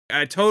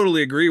I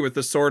totally agree with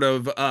the sort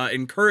of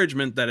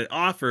encouragement that it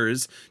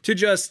offers to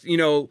just,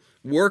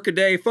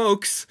 work-a-day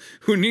folks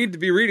who need to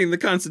be reading the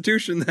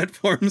Constitution that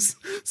forms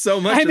so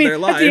much of their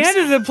lives. At the end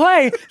of the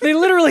play, they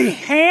literally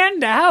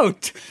hand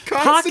out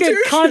pocket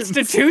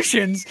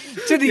constitutions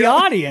to the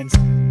audience.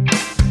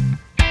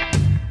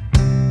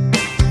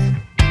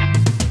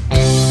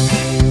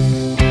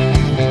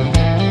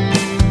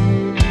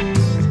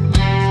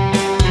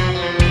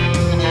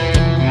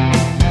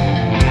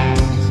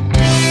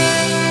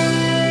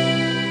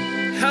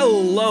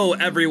 Hello,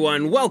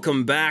 everyone.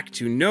 Welcome back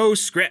to No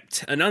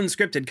Script, an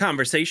unscripted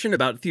conversation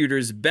about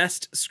theater's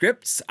best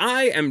scripts.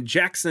 I am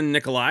Jackson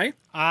Nikolai.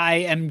 I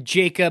am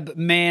Jacob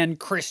Mann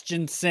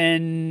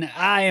Christensen.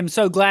 I am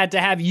so glad to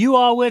have you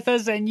all with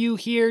us and you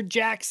here,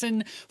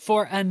 Jackson,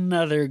 for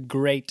another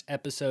great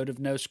episode of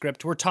No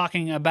Script. We're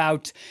talking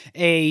about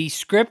a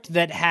script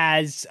that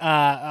has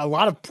a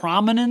lot of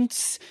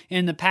prominence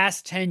in the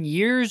past 10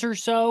 years or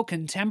so,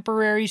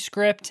 contemporary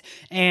script,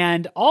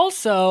 and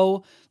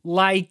also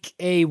like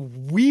a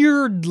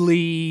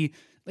weirdly,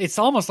 it's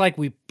almost like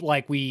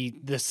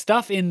the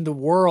stuff in the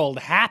world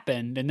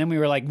happened and then we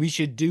were like, we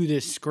should do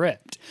this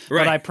script. Right.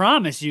 But I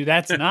promise you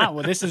that's not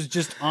what this is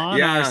just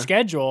on our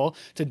schedule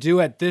to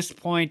do at this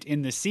point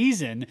in the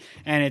season.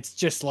 And it's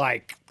just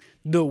like,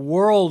 the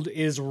world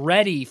is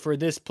ready for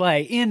this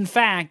play. In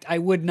fact, I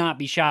would not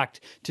be shocked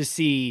to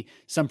see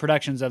some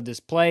productions of this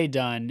play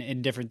done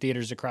in different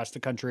theaters across the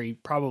country,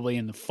 probably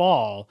in the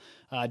fall,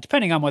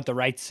 depending on what the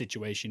rights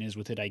situation is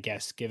with it, I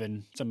guess,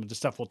 given some of the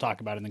stuff we'll talk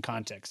about in the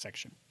context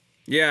section.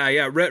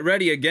 Yeah.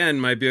 Ready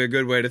Again might be a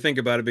good way to think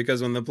about it,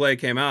 because when the play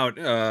came out,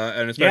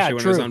 and especially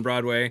when it was on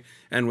Broadway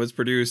and was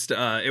produced,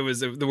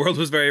 the world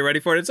was very ready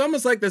for it. It's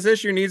almost like this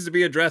issue needs to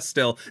be addressed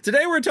still.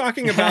 Today we're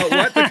talking about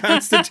What the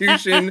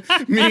Constitution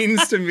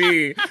Means to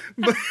Me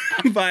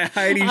by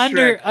Heidi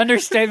Schreck.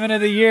 Understatement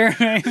of the year,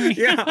 maybe.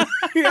 Yeah.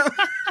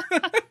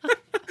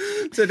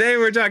 Today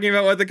we're talking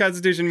about What the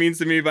Constitution Means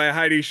to Me by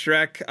Heidi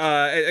Schreck.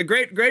 A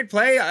great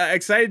play.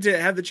 Excited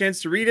to have the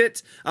chance to read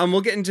it.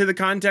 We'll get into the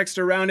context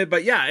around it,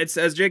 but yeah, it's,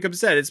 as Jacob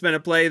said, it's been a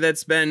play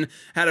that's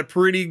had a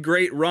pretty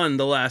great run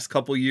the last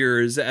couple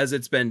years as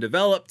it's been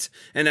developed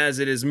and as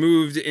it has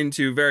moved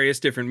into various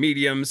different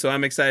mediums. So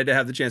I'm excited to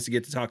have the chance to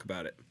get to talk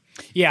about it.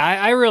 Yeah,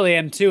 I really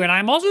am too. And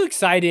I'm also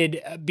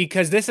excited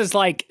because this is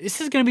going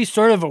to be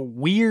sort of a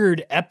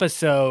weird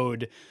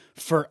episode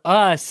for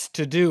us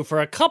to do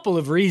for a couple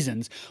of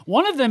reasons.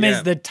 One of them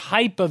is the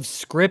type of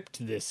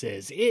script this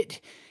is.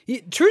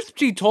 Truth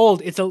be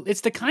told,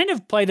 it's the kind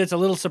of play that's a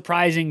little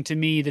surprising to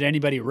me that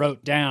anybody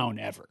wrote down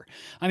ever.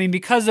 I mean,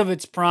 because of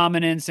its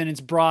prominence and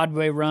its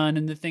Broadway run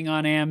and the thing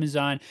on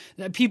Amazon,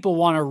 people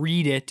want to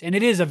read it, and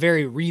it is a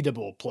very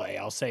readable play,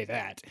 I'll say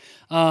that.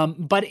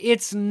 But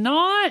it's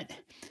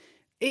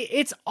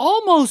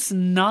almost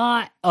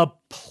not a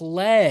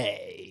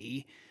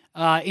play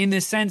in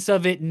the sense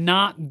of it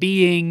not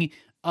being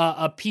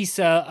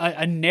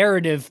a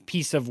narrative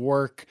piece of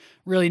work,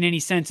 really, in any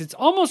sense. It's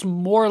almost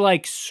more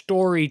like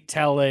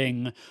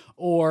storytelling,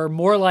 or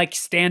more like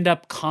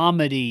stand-up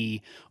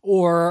comedy,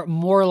 or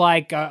more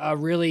like a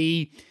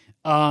really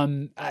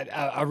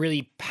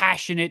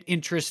passionate,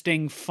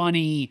 interesting,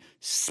 funny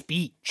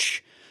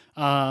speech.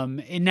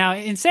 And now,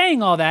 in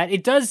saying all that,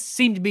 it does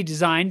seem to be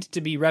designed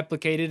to be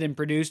replicated and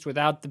produced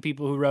without the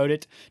people who wrote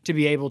it to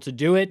be able to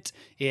do it.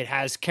 It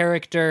has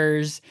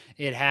characters,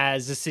 it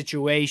has a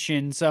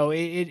situation, so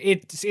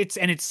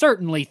it's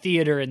certainly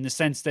theater in the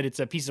sense that it's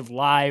a piece of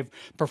live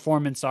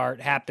performance art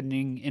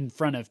happening in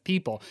front of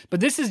people. But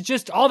this is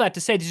just all that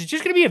to say, this is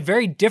just going to be a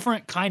very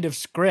different kind of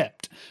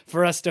script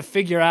for us to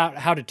figure out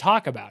how to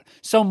talk about.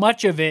 So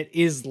much of it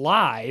is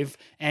live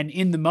and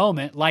in the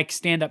moment, like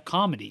stand-up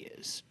comedy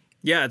is.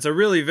 Yeah, it's a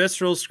really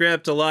visceral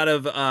script, a lot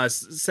of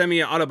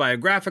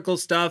semi-autobiographical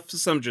stuff,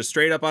 some just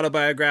straight-up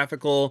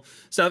autobiographical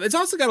stuff. It's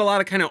also got a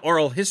lot of kind of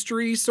oral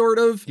history sort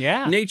of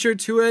nature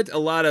to it.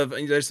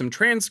 There's some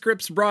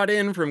transcripts brought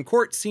in from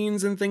court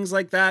scenes and things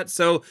like that.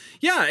 So,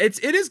 yeah,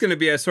 it is going to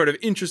be a sort of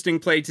interesting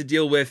play to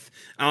deal with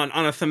on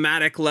a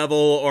thematic level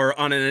or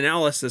on an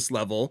analysis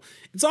level.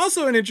 It's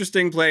also an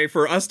interesting play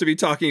for us to be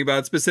talking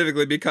about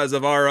specifically because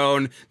of our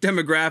own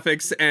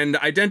demographics and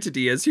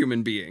identity as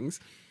human beings.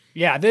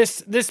 Yeah,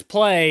 this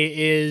play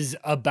is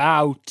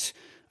about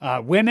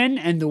women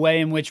and the way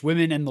in which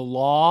women and the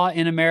law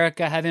in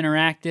America have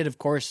interacted. Of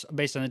course,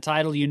 based on the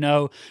title,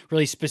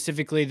 really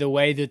specifically the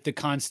way that the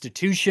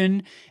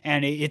Constitution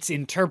and its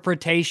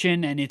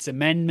interpretation and its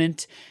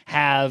amendment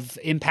have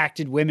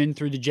impacted women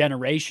through the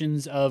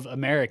generations of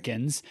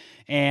Americans.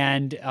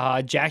 And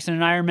Jackson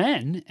and I are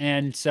men.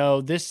 And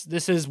so this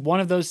is one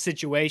of those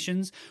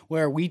situations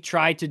where we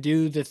try to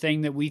do the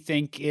thing that we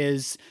think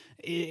is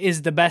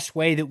the best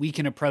way that we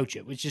can approach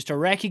it, which is to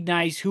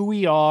recognize who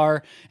we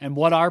are and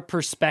what our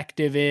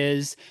perspective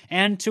is,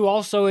 and to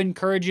also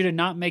encourage you to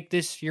not make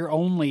this your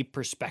only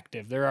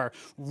perspective. There are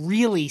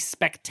really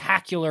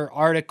spectacular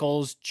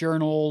articles,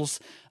 journals,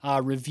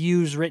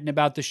 reviews written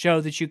about the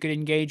show that you could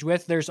engage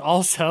with. There's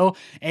also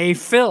a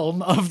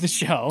film of the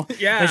show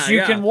that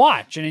you can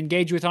watch and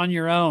engage with on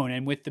your own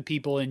and with the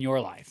people in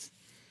your life.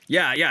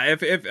 Yeah.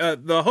 If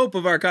the hope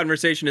of our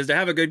conversation is to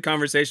have a good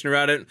conversation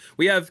about it,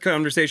 we have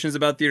conversations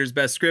about theater's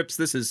best scripts.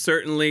 This is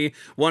certainly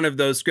one of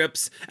those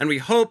scripts, and we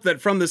hope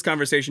that from this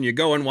conversation you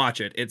go and watch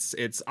it.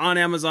 It's on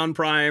Amazon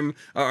Prime,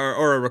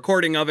 or a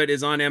recording of it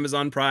is on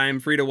Amazon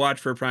Prime, free to watch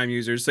for Prime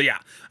users. So yeah,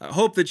 I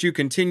hope that you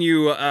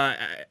continue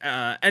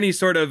any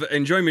sort of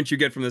enjoyment you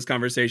get from this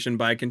conversation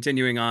by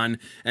continuing on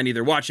and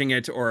either watching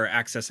it or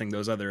accessing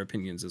those other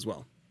opinions as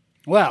well.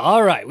 Well,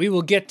 all right, we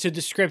will get to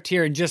the script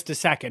here in just a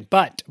second,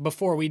 but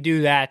before we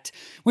do that,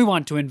 we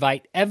want to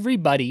invite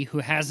everybody who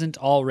hasn't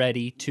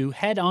already to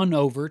head on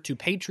over to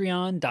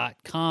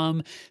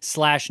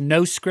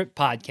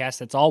patreon.com/noscriptpodcast.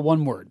 That's all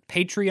one word,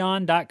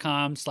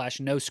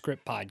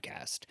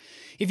 patreon.com/noscriptpodcast.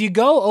 If you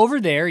go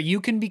over there,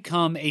 you can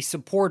become a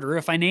supporter,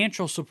 a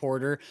financial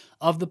supporter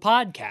of the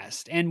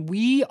podcast, and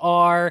we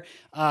are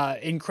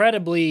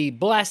incredibly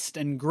blessed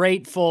and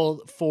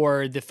grateful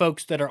for the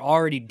folks that are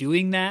already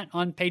doing that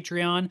on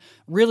Patreon.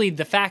 Really,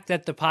 the fact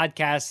that the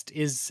podcast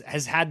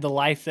has had the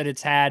life that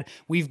it's had,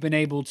 we've been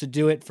able to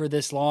do it for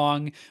this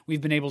long, we've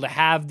been able to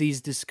have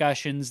these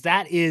discussions,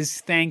 that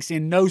is thanks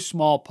in no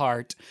small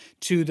part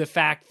to the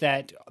fact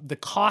that the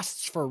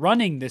costs for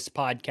running this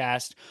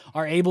podcast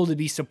are able to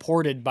be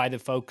supported by the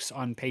folks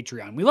on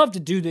Patreon. We love to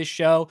do this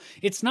show.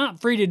 It's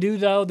not free to do,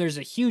 though. There's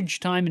a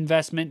huge time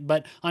investment,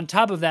 but on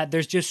top of that,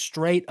 there's just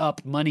straight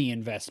up money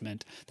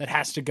investment that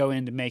has to go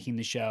into making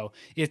the show.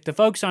 If the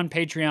folks on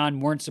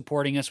Patreon weren't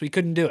supporting us, we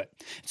couldn't do it.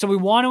 So we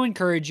want to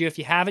encourage you, if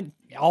you haven't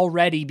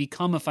already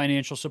become a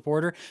financial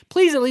supporter,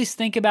 please at least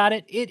think about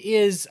it. It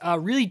is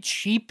really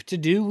cheap to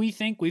do, we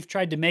think. We've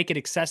tried to make it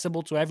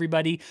accessible to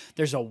everybody.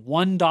 There's a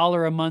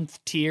 $1 a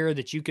month tier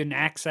that you can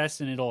access,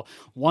 and it'll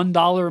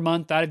 $1 a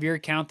month out of your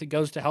account that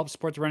goes to help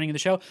support the running of the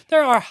show.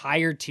 There are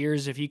higher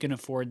tiers if you can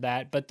afford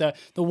that, but the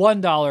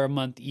 $1 a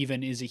month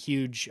even is a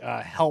huge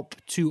help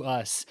to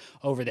us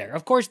over there.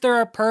 Of course, there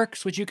are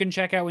perks, which you can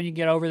check out when you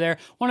get over there.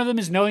 One of them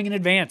is knowing in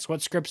advance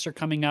what scripts are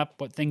coming up,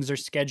 what things are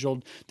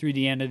scheduled through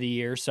the end of the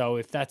year. So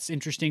if that's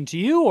interesting to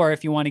you, or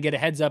if you want to get a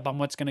heads up on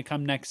what's going to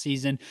come next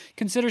season,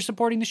 consider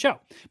supporting the show.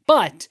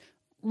 But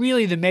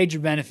really, the major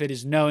benefit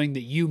is knowing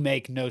that you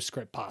make No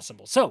Script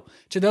possible. So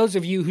to those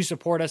of you who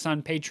support us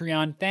on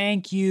Patreon,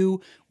 thank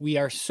you. We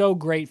are so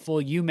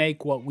grateful. You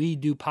make what we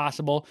do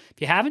possible. If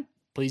you haven't,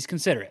 please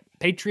consider it.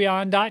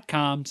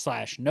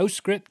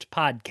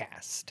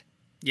 Patreon.com/noscriptpodcast.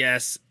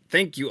 Yes.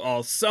 Thank you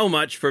all so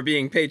much for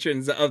being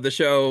patrons of the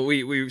show.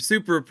 We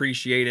super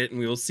appreciate it, and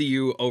we will see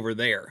you over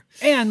there.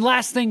 And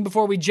last thing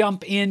before we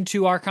jump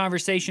into our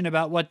conversation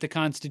about what the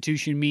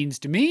Constitution means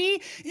to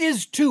me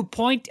is to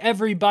point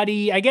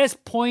everybody, I guess,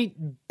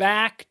 point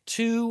back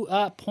to,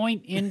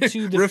 point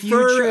into the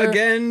Refer future.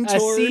 again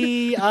toward.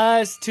 See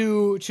us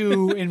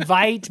to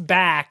invite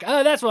back.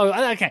 Oh, that's what,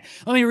 okay,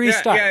 let me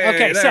restart.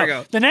 Yeah, so we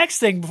go. The next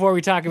thing before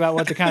we talk about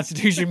what the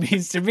Constitution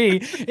means to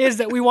me is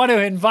that we want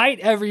to invite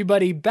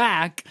everybody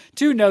back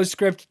to No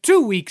Script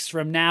 2 weeks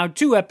from now,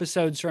 2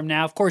 episodes from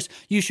now. Of course,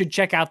 you should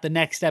check out the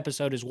next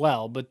episode as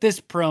well, but this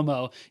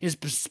promo is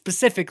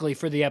specifically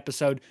for the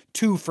episode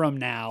 2 from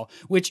now,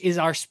 which is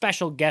our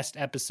special guest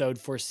episode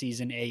for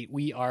Season 8.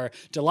 We are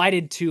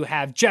delighted to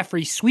have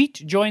Jeffrey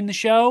Sweet join the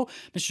show.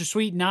 Mr.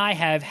 Sweet and I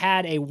have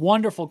had a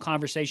wonderful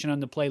conversation on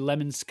the play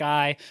Lemon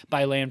Sky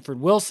by Lanford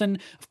Wilson.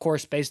 Of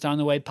course, based on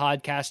the way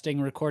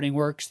podcasting recording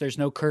works, there's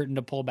no curtain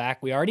to pull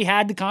back. We already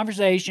had the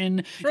conversation.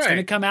 It's going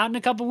to come out in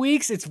a couple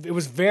weeks. It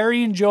was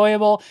very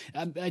enjoyable.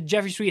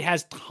 Jeffrey Sweet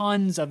has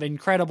tons of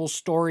incredible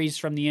stories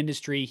from the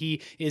industry.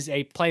 He is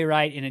a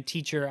playwright and a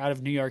teacher out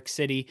of New York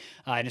City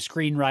and a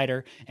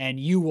screenwriter, and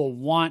you will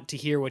want to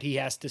hear what he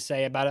has to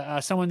say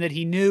about someone that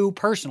he knew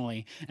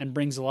personally and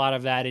brings a lot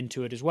of that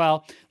into it as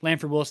well.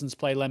 Lanford Wilson's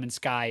play Lemon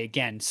Sky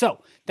again.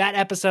 So that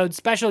episode,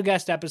 special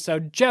guest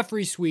episode,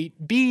 Jeffrey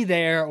Sweet, be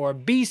there or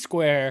be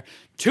square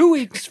 2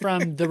 weeks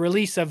from the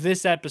release of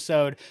this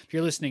episode. If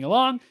you're listening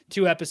along,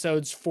 2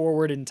 episodes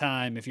forward in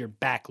time if you're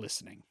back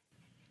listening.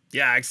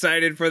 Yeah,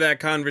 excited for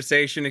that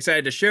conversation.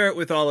 Excited to share it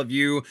with all of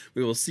you.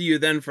 We will see you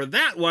then for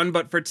that one.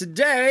 But for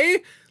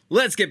today,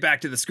 let's get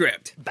back to the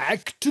script.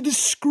 Back to the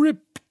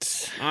script.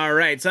 All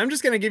right, so I'm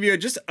just going to give you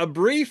just a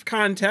brief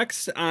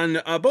context on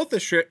both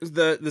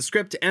the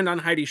script and on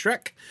Heidi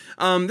Schreck.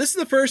 This is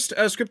the first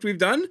script we've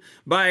done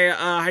by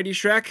Heidi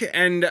Schreck,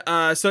 and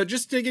so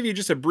just to give you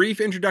just a brief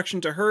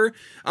introduction to her,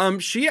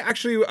 she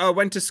actually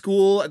went to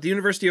school at the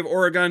University of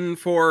Oregon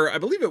for, I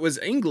believe it was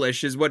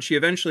English is what she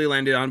eventually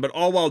landed on, but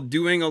all while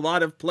doing a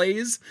lot of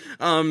plays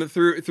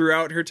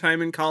throughout her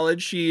time in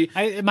college.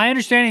 My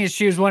understanding is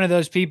she was one of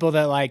those people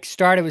that like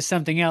started with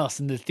something else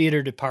in the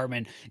theater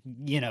department,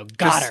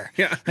 got her.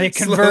 Yeah, they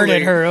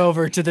converted her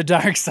over to the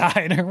dark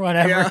side or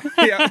whatever.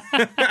 Yeah.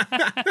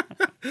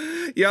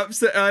 Yep.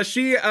 So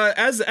she,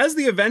 as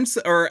the events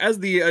or as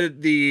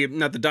the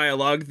not the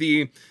dialogue,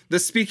 the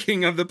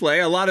speaking of the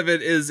play, a lot of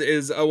it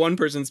is one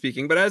person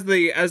speaking, but as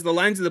the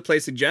lines of the play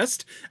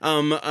suggest,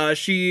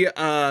 she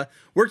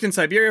worked in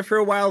Siberia for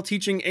a while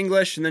teaching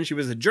English, and then she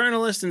was a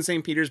journalist in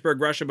St.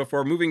 Petersburg, Russia,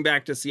 before moving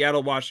back to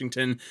Seattle,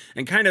 Washington,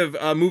 and kind of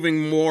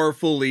moving more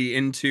fully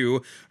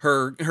into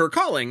her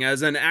calling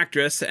as an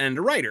actress and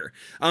a writer.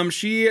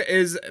 She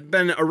has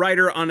been a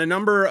writer on a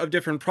number of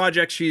different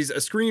projects. She's a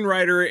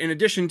screenwriter in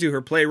addition to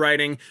her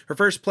playwriting. Her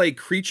first play,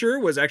 Creature,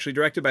 was actually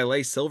directed by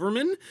Leigh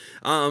Silverman,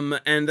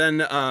 and then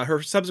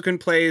her subsequent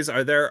plays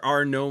are There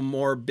Are No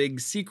More Big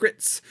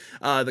Secrets,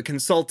 The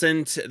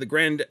Consultant, The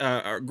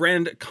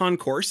Grand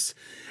Concourse,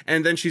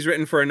 and then she's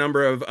written for a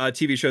number of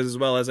TV shows as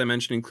well, as I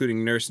mentioned,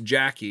 including Nurse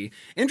Jackie.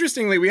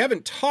 Interestingly, we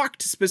haven't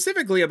talked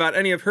specifically about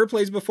any of her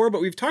plays before,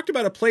 but we've talked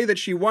about a play that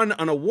she won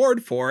an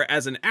award for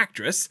as an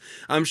actress.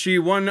 She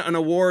won an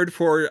award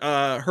for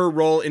her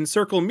role in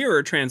Circle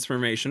Mirror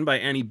Transformation by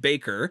Annie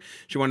Baker.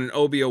 She won an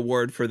Obie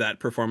Award for that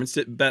performance,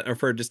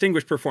 for a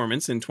distinguished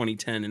performance in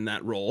 2010 in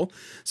that role.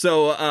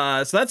 So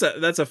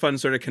that's a fun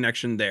sort of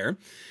connection there.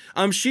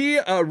 She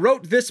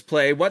wrote this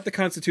play, What the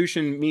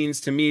Constitution Means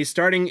to Me,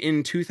 starting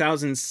in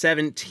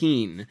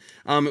 2017.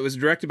 It was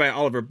directed by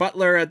Oliver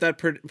Butler at that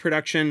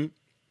production,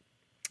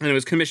 and it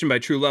was commissioned by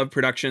True Love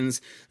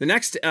Productions. The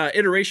next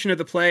iteration of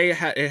the play,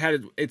 it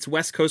had its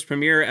West Coast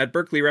premiere at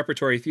Berkeley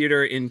Repertory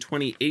Theater in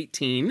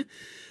 2018.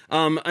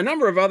 A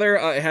number of other,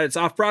 it had its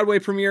off-Broadway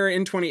premiere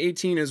in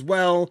 2018 as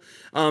well,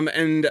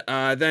 and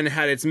then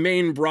had its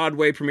main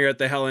Broadway premiere at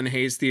the Helen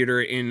Hayes Theater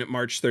in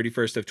March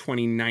 31st of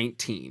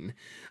 2019.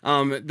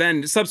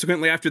 Then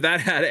subsequently after that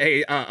had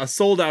a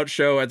sold-out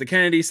show at the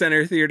Kennedy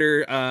Center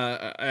Theater,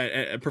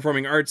 at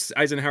Performing Arts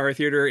Eisenhower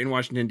Theater in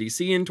Washington,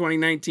 D.C. in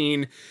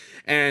 2019.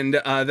 And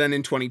then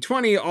in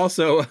 2020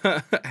 also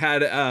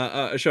had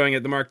a showing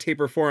at the Mark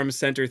Taper Forum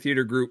Center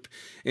Theater Group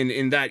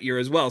in that year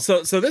as well.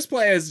 So this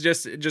play has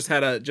just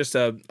had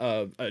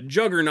a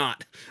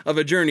juggernaut of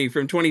a journey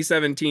from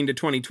 2017 to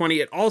 2020.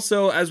 It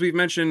also, as we've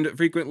mentioned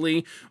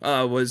frequently,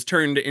 was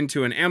turned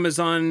into an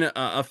Amazon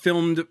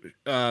filmed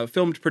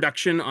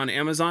production on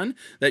Amazon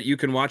that you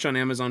can watch on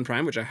Amazon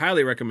Prime, which I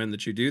highly recommend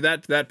that you do.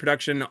 That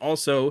production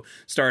also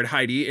starred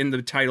Heidi in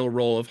the title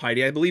role of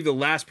Heidi. I believe the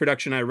last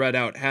production I read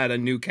out had a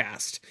new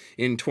cast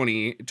in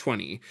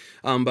 2020.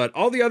 But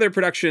all the other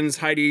productions,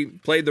 Heidi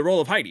played the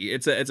role of Heidi.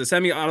 It's a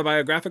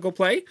semi-autobiographical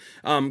play,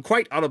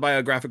 quite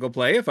autobiographical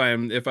play if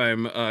I'm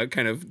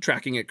kind of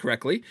tracking it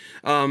correctly,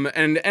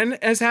 and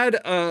has had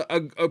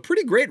a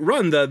pretty great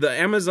run. The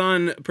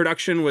Amazon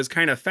production was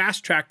kind of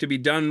fast-tracked to be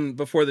done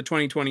before the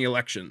 2020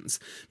 elections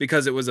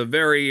because it was a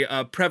very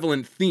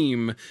prevalent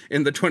theme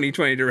in the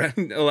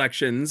 2020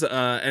 elections,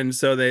 and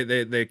so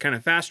they kind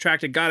of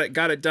fast-tracked it,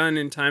 got it done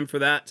in time for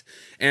that,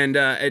 and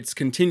it's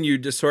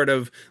continued to sort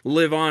of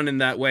live on in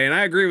that way. And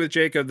I agree with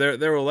Jacob.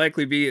 There will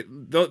likely be,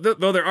 though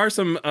there are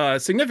some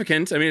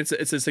significant. I mean,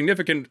 it's a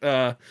significant.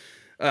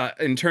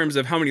 In terms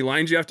of how many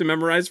lines you have to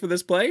memorize for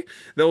this play,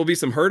 there will be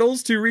some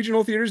hurdles to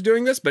regional theaters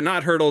doing this, but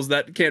not hurdles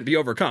that can't be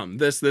overcome.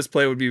 This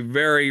play would be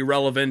very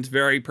relevant,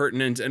 very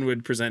pertinent, and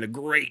would present a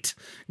great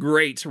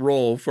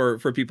role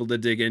for people to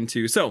dig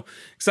into. So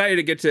excited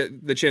to get to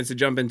the chance to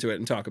jump into it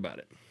and talk about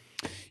it.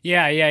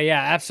 Yeah,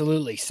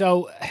 absolutely.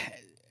 So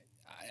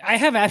I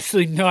have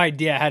absolutely no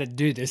idea how to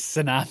do this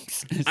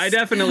synopsis. I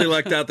definitely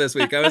lucked out this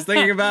week. I was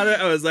thinking about it.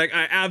 I was like,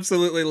 I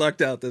absolutely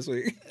lucked out this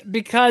week.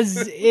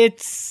 Because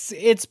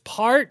it's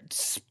part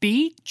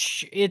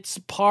speech, it's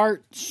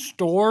part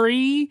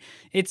story,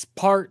 it's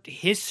part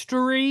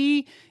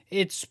history,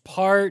 it's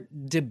part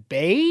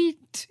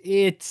debate.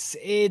 It's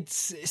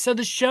so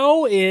the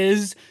show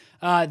is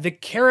the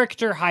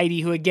character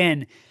Heidi, who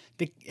again,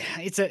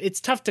 it's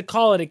tough to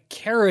call it a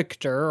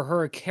character or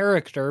her a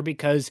character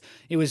because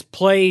it was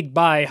played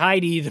by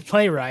Heidi, the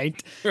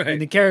playwright, right.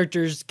 And the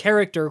character's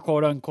character,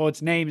 quote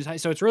unquote's name is,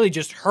 so it's really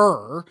just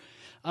her.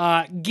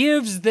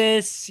 Gives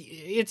this,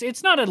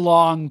 it's not a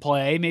long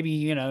play,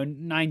 maybe,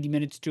 90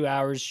 minutes, 2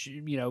 hours,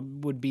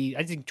 would be,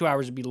 I think 2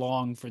 hours would be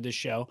long for this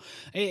show.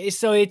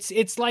 So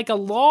it's like a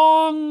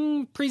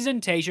long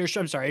presentation,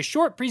 a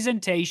short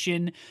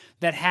presentation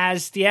that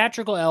has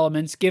theatrical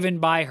elements given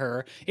by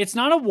her. It's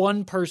not a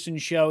one-person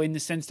show in the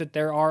sense that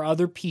there are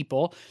other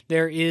people.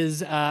 There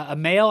is a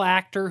male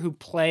actor who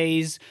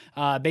plays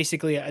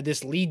basically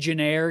this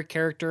legionnaire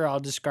character. I'll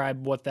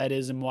describe what that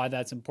is and why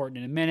that's important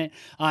in a minute.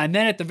 And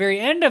then at the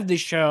very end of the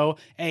show,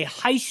 a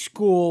high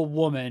school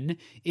woman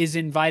is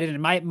invited.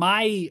 And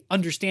my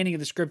understanding of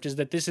the script is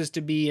that this is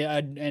to be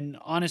an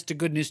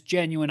honest-to-goodness,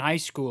 genuine high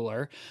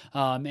schooler.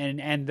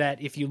 And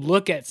that if you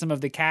look at some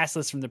of the cast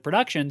lists from the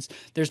productions,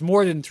 there's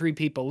more than 3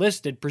 people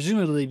listed,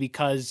 presumably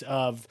because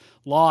of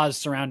laws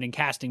surrounding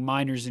casting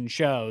minors in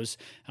shows.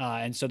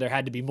 And so there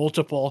had to be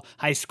multiple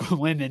high school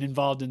women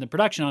involved in the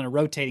production on a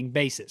rotating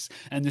basis.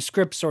 And the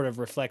script sort of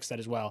reflects that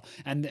as well.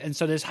 And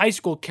so this high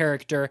school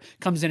character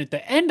comes in at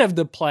the end of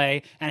the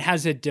play and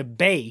has a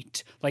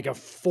debate, like a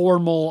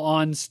formal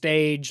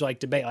on-stage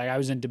debate. Like I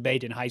was in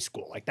debate in high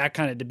school, like that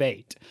kind of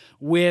debate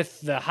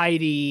with the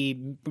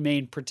Heidi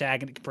main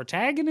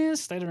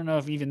protagonist. I don't know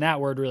if even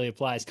that word really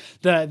applies.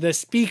 The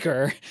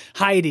speaker,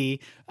 Heidi,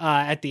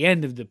 at the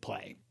end of the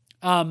play.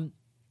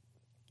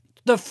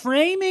 The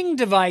framing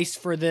device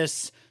for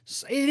this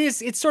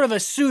it's sort of a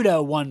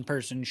pseudo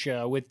one-person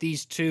show with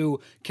these two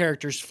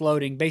characters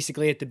floating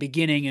basically at the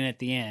beginning and at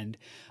the end,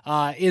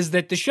 is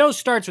that the show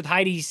starts with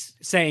Heidi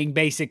saying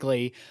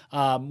basically,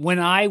 when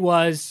I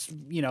was,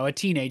 a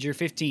teenager,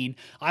 15,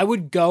 I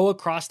would go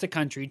across the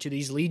country to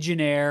these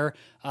Legionnaire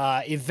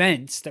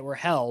events that were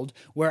held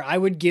where I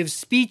would give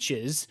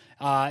speeches,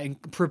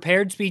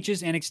 prepared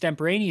speeches and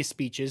extemporaneous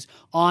speeches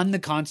on the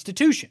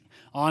Constitution,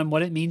 on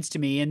what it means to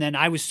me. And then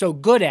I was so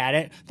good at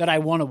it that I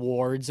won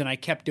awards, and I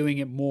kept doing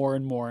it more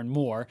and more and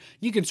more.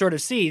 You can sort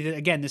of see that,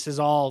 again, this is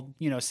all,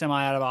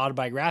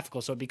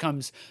 semi-autobiographical. So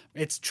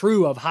it's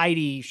true of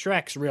Heidi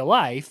Schreck's real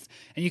life.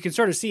 And you can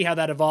sort of see how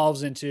that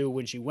evolves into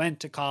when she went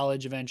to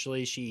college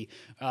eventually. She,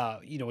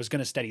 was going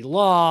to study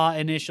law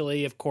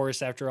initially, of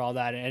course, after all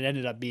that. And it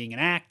ended up being an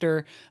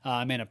actor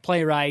and a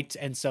playwright.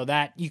 And so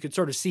that you could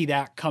sort of see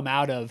that come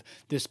out of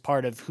this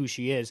part of who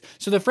she is.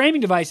 So the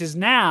framing device is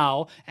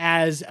now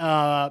as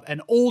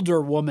an older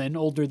woman,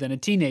 older than a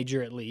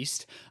teenager at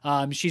least.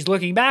 She's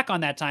looking back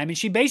on that time, and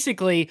she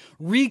basically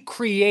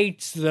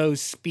recreates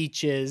those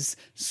speeches,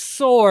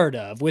 sort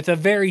of, with a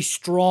very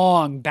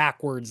strong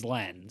backwards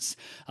lens,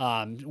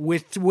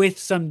 with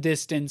some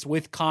distance,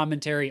 with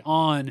commentary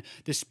on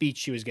the speech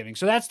she was giving.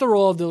 So that's the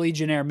role of the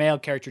Legionnaire male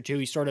character too.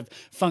 He sort of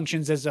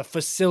functions as a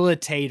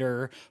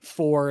facilitator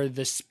for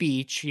the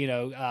speech,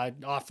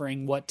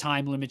 offering what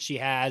time limit she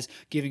has,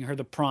 giving her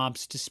the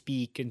prompts to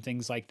speak and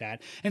things like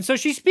that. And so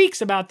she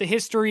speaks about the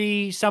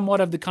history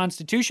somewhat of the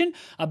Constitution,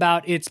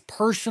 about its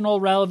personal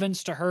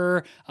relevance to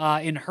her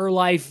in her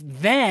life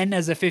then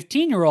as a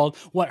 15-year-old,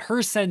 what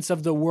her sense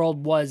of the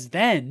world was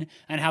then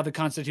and how the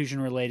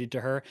Constitution related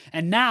to her,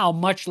 and now,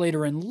 much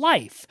later in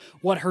life,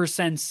 what her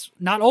sense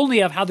not only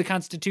of how the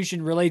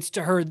Constitution relates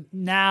to her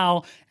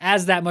now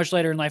as that much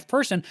later in life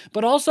person,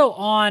 but also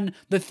on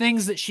the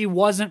things that she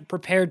wasn't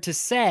prepared to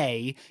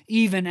say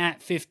even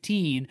at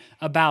 15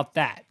 about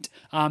that.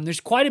 There's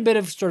quite a bit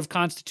of sort of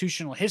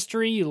constitutional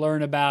history. You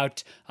learn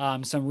about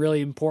some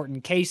really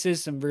important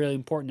cases, some really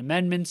important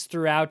amendments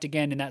throughout,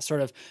 again, in that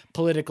sort of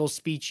political,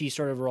 speechy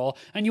sort of role.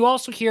 And you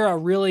also hear a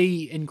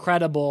really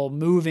incredible,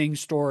 moving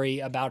story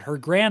about her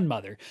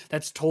grandmother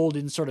that's told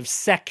in sort of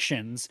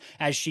sections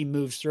as she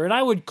moves through. And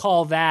I would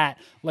call that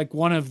like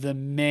one of the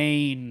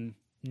main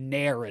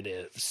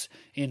narratives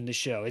in the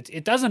show.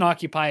 It doesn't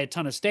occupy a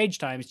ton of stage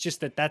time. It's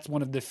just that's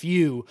one of the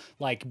few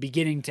like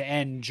beginning to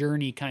end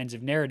journey kinds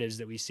of narratives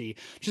that we see,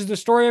 which is the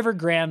story of her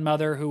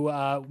grandmother who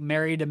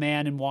married a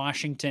man in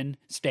Washington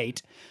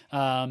State,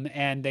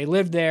 and they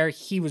lived there.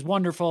 He was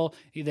wonderful.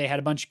 They had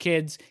a bunch of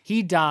kids.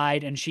 He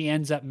died, and she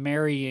ends up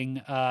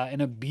marrying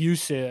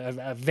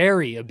a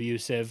very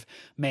abusive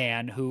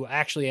man who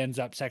actually ends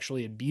up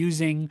sexually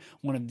abusing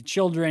one of the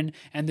children.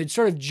 And the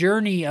sort of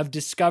journey of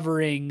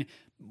discovering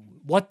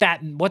what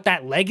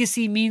that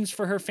legacy means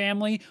for her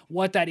family,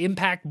 what that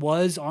impact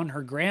was on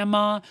her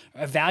grandma,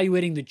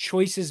 evaluating the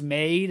choices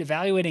made,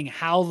 evaluating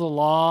how the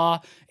law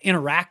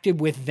interacted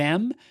with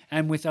them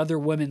and with other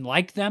women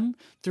like them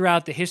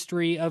throughout the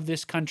history of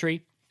this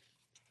country.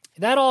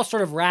 That all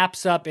sort of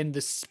wraps up in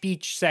the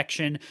speech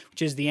section,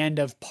 which is the end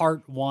of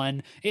part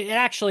one. It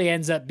actually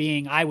ends up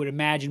being, I would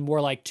imagine,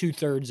 more like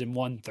 2/3 and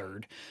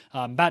 1/3.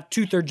 About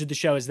 2/3 of the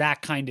show is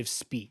that kind of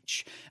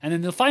speech. And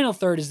then the final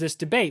third is this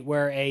debate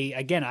where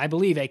I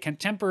believe a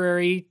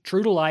contemporary,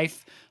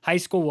 true-to-life high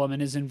school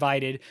woman is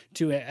invited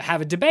to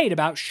have a debate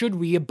about should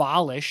we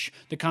abolish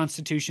the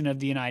Constitution of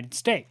the United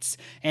States.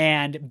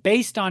 And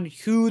based on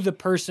who the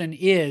person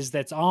is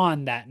that's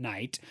on that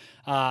night,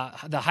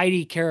 the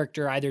Heidi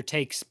character either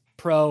takes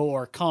pro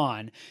or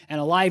con,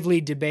 and a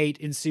lively debate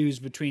ensues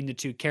between the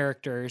two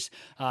characters.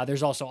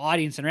 There's also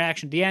audience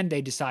interaction at the end.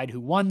 They decide who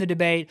won the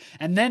debate,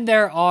 and then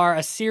there are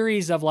a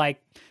series of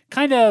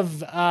kind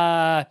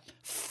of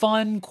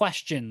fun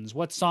questions.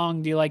 What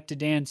song do you like to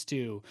dance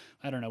to?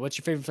 I don't know. What's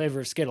your favorite flavor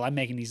of Skittle? I'm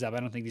making these up. I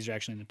don't think these are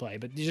actually in the play,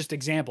 but they're just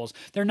examples.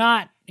 They're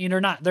not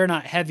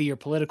heavy or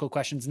political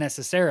questions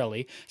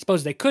necessarily. I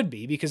suppose they could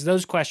be, because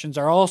those questions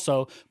are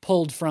also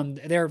pulled from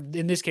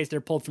in this case,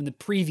 they're pulled from the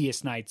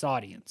previous night's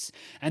audience.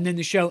 And then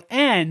the show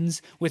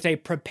ends with a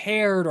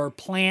prepared or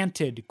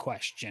planted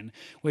question,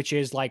 which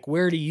is like,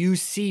 where do you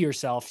see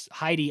yourself?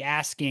 Heidi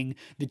asking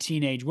the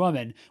teenage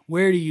woman,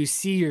 where do you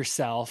see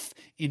yourself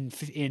in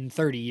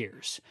 30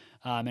 years?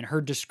 And her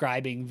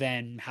describing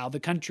then how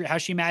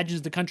she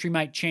imagines the country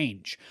might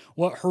change,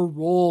 what her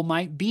role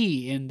might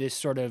be in this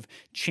sort of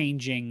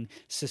changing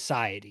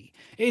society.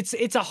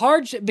 It's a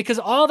hard, because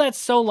all that's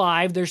so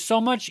live. There's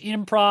so much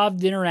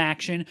improv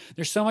interaction.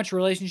 There's so much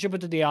relationship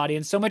with the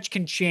audience. So much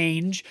can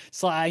change.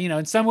 So,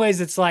 in some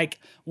ways it's like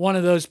one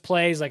of those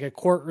plays, like a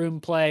courtroom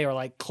play or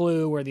like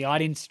Clue, where the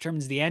audience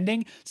determines the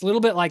ending. It's a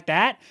little bit like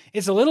that.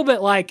 It's a little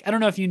bit like, I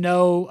don't know if you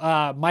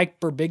know Mike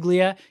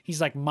Birbiglia.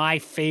 He's like my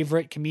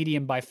favorite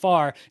comedian by far.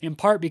 far, in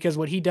part because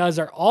what he does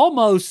are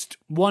almost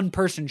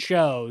one-person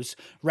shows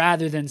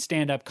rather than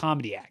stand-up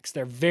comedy acts.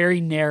 They're very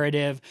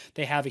narrative.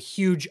 They have a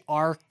huge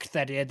arc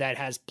that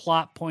has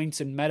plot points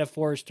and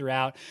metaphors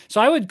throughout. So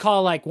I would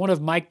call like one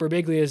of Mike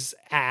Birbiglia's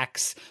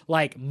acts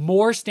like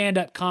more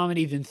stand-up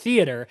comedy than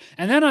theater.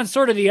 And then on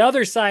sort of the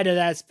other side of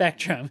that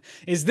spectrum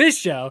is this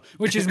show,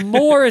 which is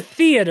more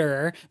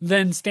theater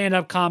than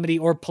stand-up comedy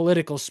or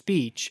political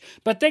speech.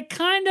 But they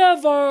kind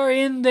of are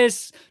in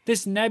this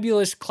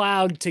nebulous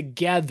cloud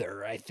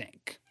together, I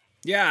think.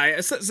 Yeah,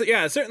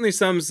 certainly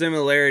some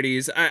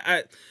similarities.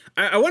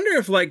 I wonder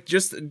if like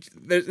just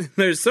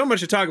there's so much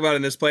to talk about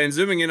in this play, and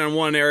zooming in on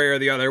one area or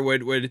the other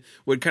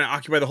would kind of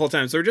occupy the whole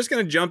time. So we're just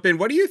going to jump in.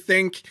 What do you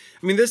think?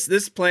 I mean,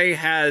 this play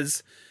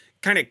has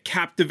kind of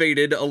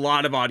captivated a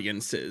lot of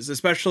audiences,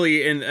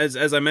 especially in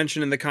as I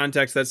mentioned in the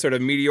context that sort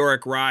of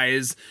meteoric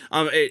rise.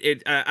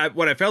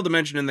 What I failed to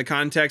mention in the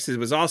context is it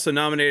was also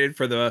nominated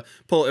for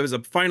it was a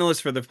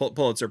finalist for the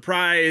Pulitzer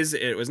Prize.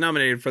 It was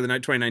nominated for the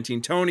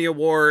 2019 Tony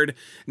Award,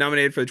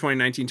 nominated for the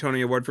 2019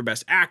 Tony Award for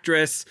Best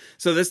Actress.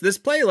 So this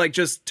play like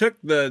just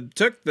took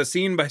the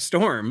scene by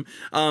storm.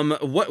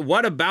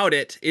 What about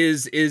it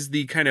is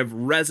the kind of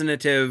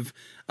resonative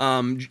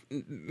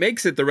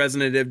makes it the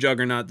resonative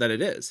juggernaut that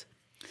it is?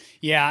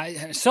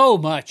 Yeah, so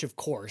much, of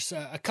course.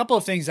 A couple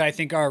of things I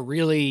think are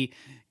really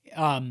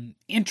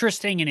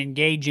interesting and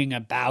engaging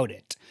about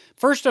it.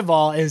 First of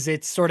all, is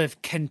its sort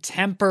of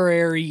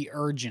contemporary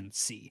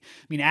urgency.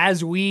 I mean,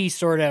 as we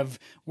sort of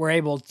were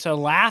able to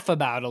laugh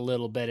about a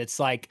little bit, it's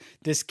like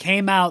this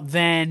came out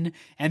then,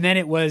 and then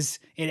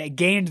it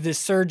gained this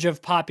surge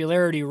of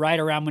popularity right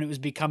around when it was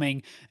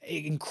becoming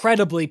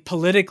incredibly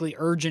politically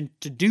urgent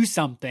to do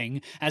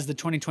something as the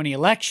 2020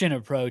 election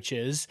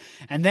approaches.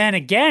 And then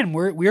again,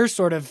 we're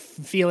sort of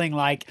feeling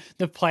like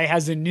the play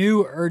has a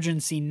new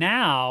urgency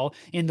now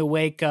in the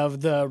wake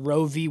of the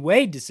Roe v.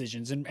 Wade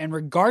decisions. And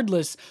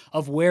regardless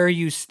of where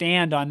you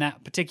stand on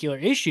that particular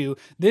issue,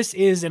 this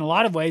is in a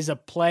lot of ways a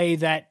play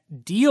that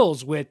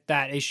deals with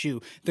that issue,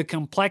 the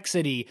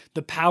complexity,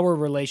 the power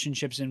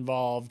relationships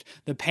involved,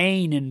 the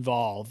pain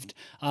involved,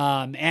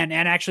 and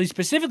actually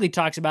specifically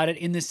talks about it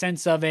in the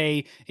sense of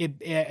the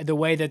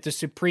way that the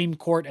Supreme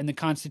Court and the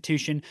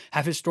Constitution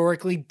have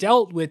historically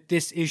dealt with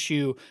this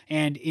issue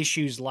and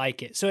issues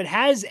like it. So it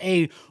has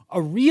a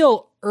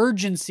real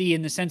urgency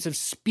in the sense of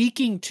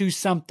speaking to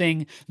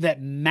something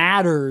that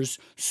matters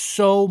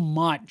so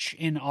much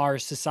in our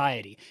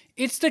society.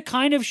 It's the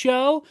kind of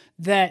show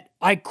that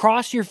I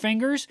cross your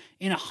fingers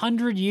in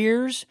 100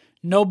 years,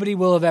 nobody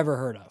will have ever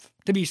heard of.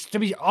 To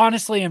be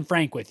honestly and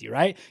frank with you,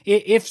 right?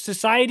 If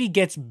society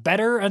gets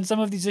better on some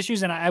of these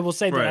issues, and I will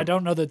say that I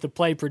don't know that the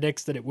play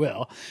predicts that it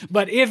will,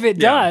 but if it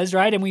does,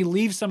 right, and we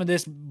leave some of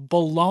this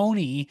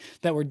baloney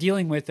that we're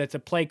dealing with that the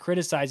play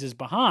criticizes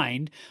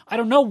behind, I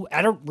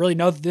don't really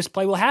know that this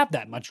play will have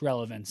that much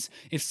relevance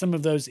if some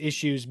of those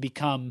issues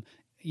become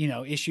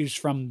issues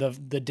from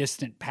the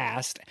distant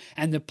past.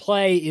 And the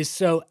play is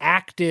so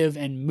active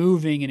and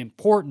moving and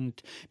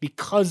important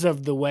because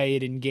of the way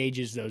it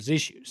engages those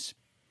issues.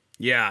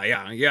 Yeah.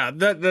 I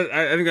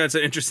think that's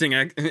an interesting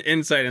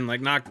insight and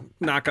like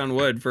knock on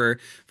wood for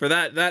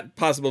that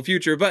possible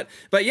future. But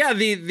yeah,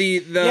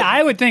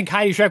 I would think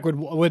Heidi Schreck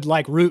would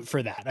like root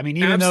for that. I mean,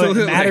 even though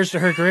it matters to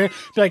her career,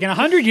 like in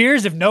 100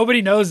 years, if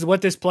nobody knows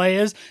what this play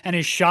is and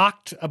is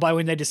shocked by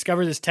when they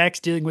discover this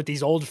text dealing with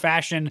these old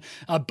fashioned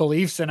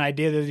beliefs and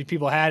ideas that these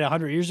people had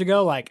 100 years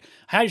ago, like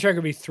Heidi Schreck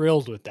would be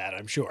thrilled with that,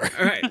 I'm sure.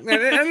 All right, and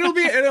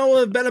it'll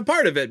have been a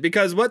part of it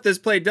because what this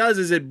play does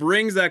is it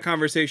brings that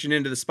conversation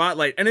into the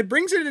spotlight, and it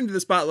brings it into the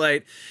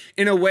spotlight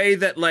in a way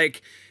that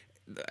like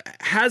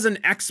has an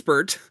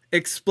expert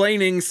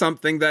explaining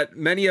something that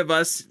many of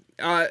us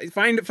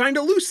find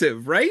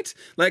elusive, right?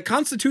 Like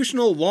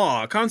constitutional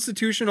law,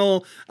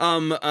 constitutional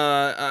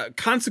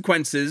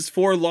consequences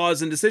for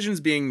laws and decisions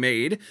being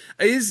made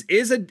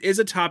is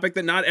a topic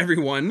that not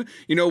everyone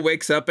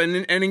wakes up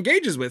and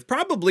engages with.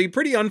 Probably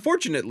pretty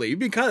unfortunately,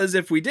 because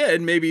if we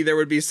did, maybe there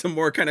would be some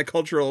more kind of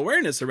cultural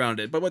awareness around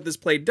it. But what this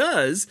play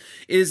does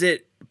is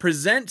it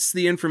presents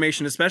the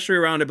information, especially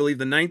around, I believe,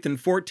 the 9th and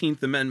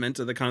 14th Amendment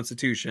of the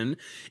Constitution,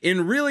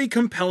 in really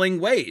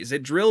compelling ways.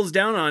 It drills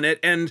down on it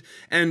and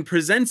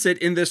presents it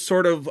in this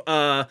sort of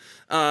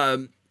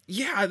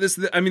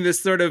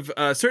this sort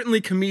of certainly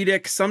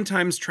comedic,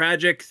 sometimes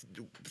tragic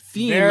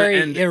theme.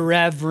 Very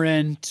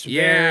irreverent.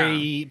 Yeah.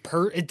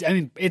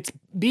 It's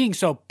being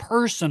so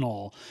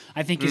personal,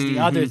 I think, is the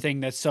other thing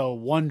that's so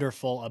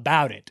wonderful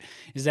about it,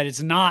 is that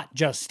it's not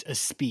just a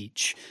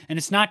speech, and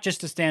it's not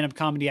just a stand-up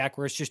comedy act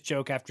where it's just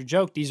joke after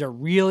joke. These are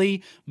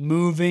really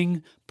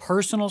moving,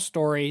 personal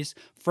stories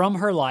from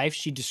her life.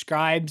 She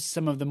describes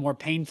some of the more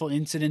painful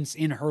incidents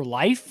in her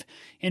life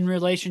in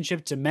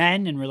relationship to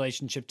men, in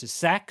relationship to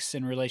sex,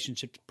 in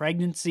relationship to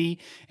pregnancy,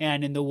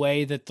 and in the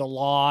way that the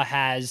law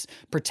has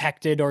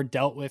protected or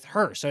dealt with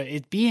her. So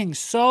it being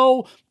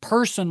so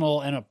personal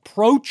and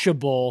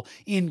approachable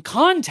in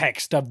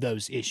context of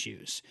those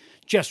issues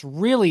just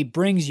really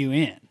brings you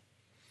in.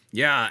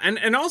 Yeah,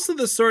 and also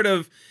the sort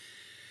of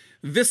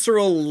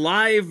visceral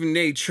live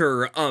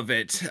nature of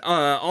it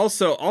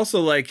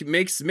also like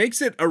makes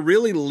it a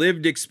really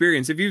lived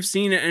experience. If you've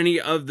seen any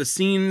of the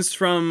scenes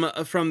from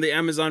the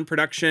Amazon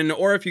production,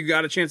 or if you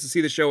got a chance to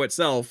see the show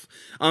itself,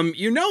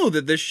 you know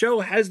that this show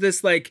has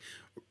this like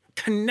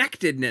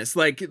connectedness,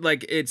 like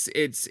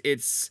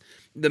it's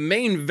the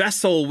main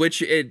vessel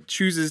which it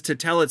chooses to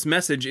tell its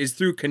message is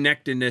through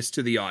connectedness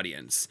to the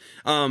audience.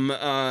 Heidi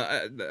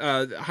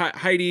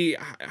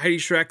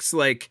Schreck's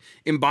like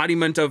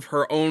embodiment of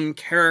her own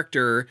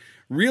character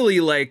really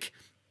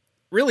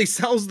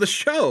sells the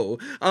show.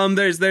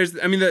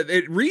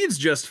 It reads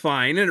just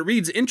fine and it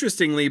reads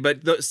interestingly,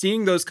 but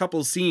seeing those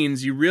couple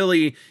scenes, you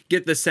really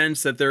get the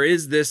sense that there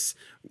is this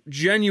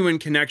genuine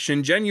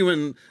connection,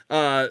 genuine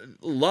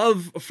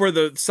love for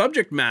the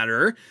subject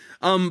matter,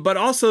 but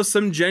also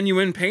some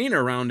genuine pain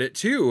around it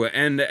too,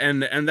 and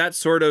that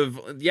sort of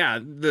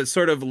the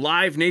sort of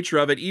live nature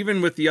of it,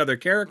 even with the other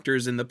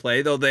characters in the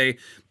play, though they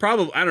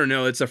probably, I don't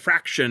know, it's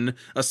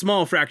a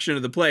small fraction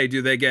of the play.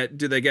 Do they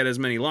get as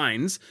many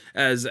lines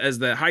as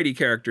the Heidi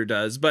character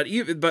does? But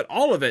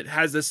all of it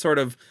has this sort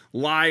of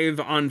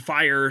live on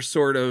fire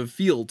sort of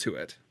feel to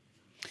it.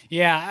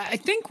 Yeah, I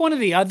think one of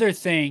the other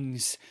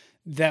things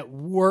that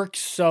works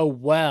so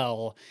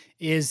well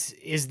is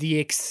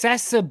the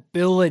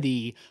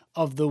accessibility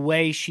of the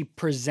way she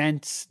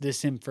presents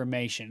this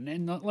information.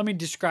 And let me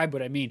describe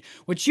what I mean.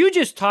 What you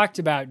just talked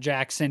about,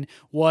 Jackson,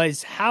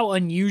 was how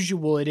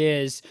unusual it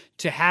is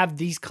to have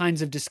these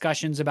kinds of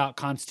discussions about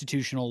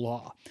constitutional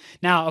law.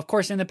 Now, of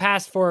course, in the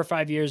past 4 or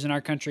 5 years in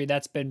our country,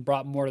 that's been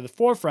brought more to the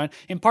forefront,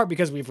 in part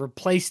because we've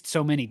replaced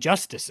so many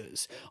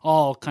justices,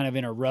 all kind of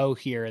in a row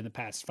here in the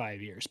past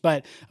 5 years.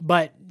 But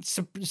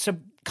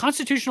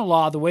constitutional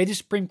law, the way the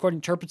Supreme Court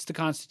interprets the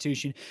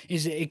Constitution,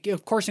 is,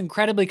 of course,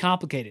 incredibly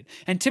complicated.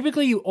 And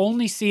typically you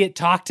only see it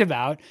talked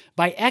about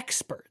by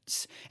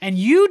experts. And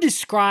you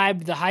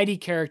described the Heidi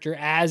character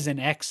as an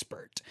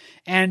expert.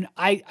 And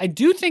I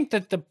do think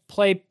that the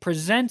play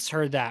presents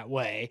her that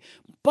way,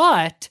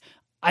 but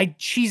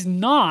she's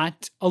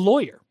not a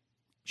lawyer.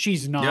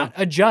 She's not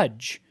a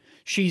judge.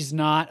 She's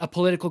not a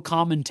political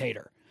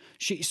commentator.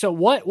 So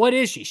what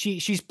is she?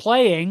 She's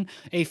playing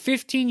a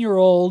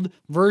 15-year-old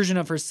version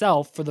of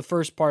herself for the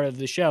first part of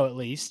the show, at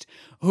least,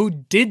 who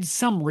did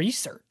some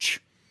research,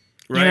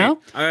 right? You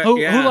know,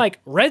 who like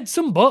read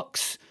some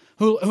books,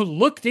 who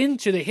looked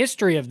into the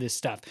history of this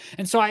stuff.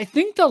 And so I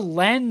think the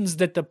lens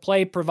that the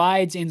play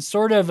provides in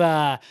sort of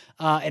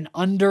an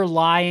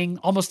underlying,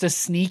 almost a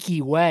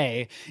sneaky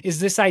way, is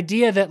this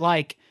idea that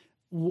like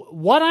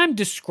what I'm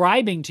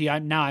describing to you,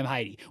 now I'm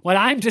Heidi, what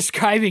I'm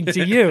describing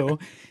to you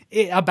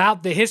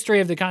about the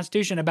history of the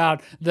Constitution,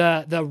 about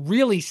the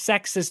really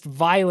sexist,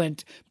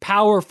 violent,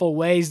 powerful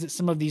ways that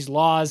some of these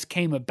laws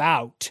came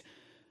about,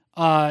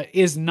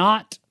 is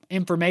not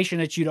information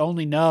that you'd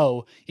only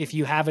know if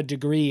you have a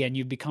degree and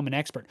you've become an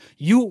expert.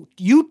 You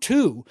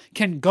too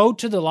can go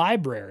to the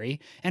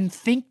library and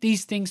think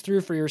these things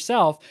through for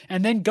yourself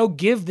and then go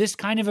give this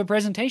kind of a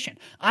presentation.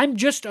 I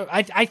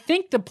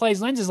think the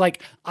play's lens is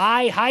like,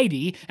 I,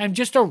 Heidi, am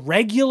just a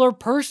regular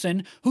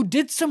person who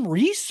did some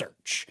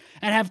research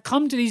and have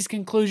come to these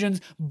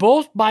conclusions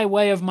both by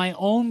way of my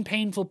own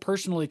painful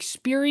personal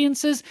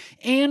experiences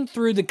and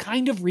through the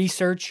kind of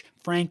research,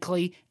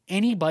 frankly,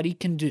 anybody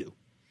can do.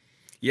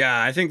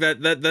 Yeah, I think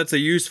that's a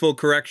useful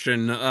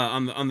correction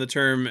on the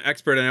term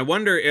expert, and I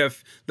wonder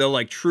if the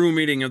like true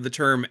meaning of the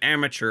term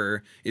amateur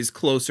is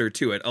closer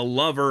to it. A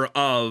lover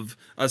of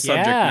a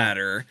subject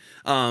matter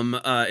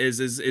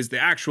is the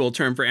actual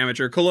term for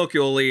amateur.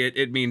 Colloquially,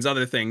 it means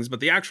other things,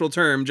 but the actual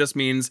term just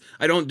means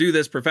I don't do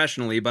this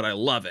professionally, but I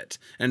love it,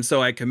 and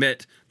so I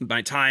commit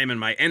my time and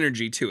my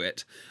energy to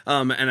it.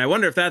 And I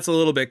wonder if that's a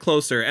little bit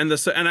closer. And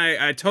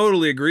I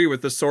totally agree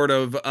with the sort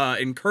of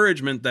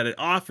encouragement that it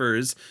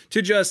offers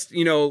to just,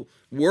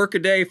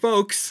 work-a-day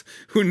folks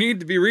who need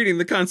to be reading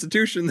the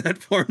Constitution that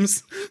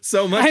forms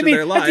so much of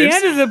their lives. At the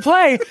end of the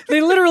play, they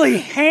literally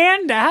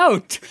hand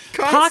out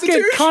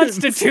pocket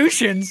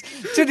constitutions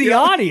to the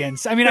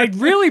audience. I mean, I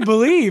really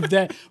believe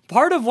that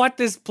part of what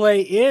this play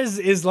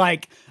is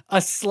like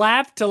a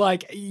slap to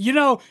like,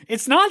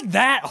 it's not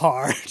that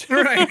hard.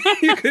 Right.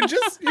 You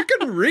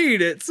could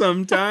read it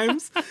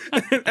sometimes.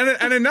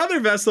 And another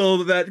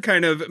vessel that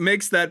kind of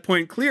makes that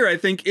point clear, I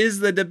think,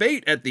 is the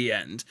debate at the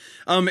end.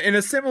 In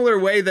a similar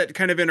way that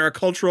kind of in our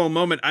cultural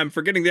moment, I'm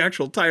forgetting the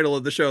actual title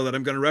of the show that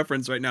I'm going to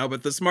reference right now,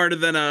 but the Smarter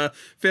Than a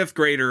Fifth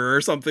Grader or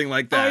something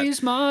like that. Are you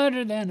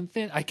smarter than a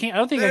fifth? I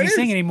don't think I can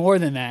sing any more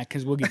than that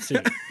because we'll get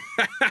sued.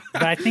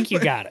 But I think you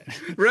got it.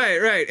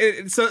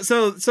 Right.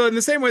 So in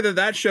the same way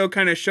that show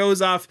kind of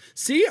shows off,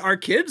 see, our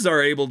kids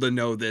are able to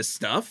know this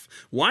stuff.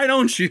 Why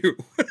don't you?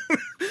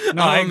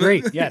 No, I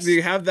agree. Yes.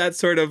 You have that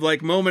sort of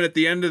like moment at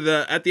the end of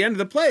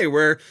the play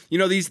where, you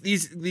know,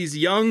 these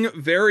young,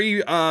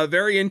 very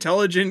very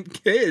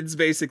intelligent kids,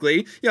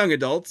 basically young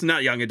adults,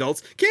 not young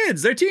adults,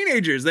 kids, they're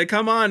teenagers. They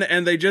come on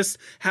and they just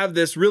have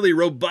this really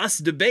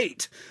robust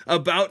debate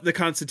about the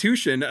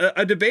Constitution,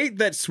 a debate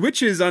that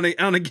switches on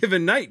a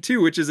given night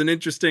too, which is an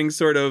interesting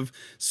sort of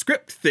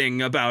script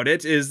thing about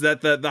it, is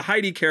that the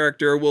Heidi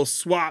character will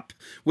swap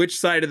which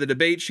side of the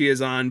debate she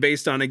is on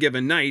based on a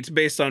given night,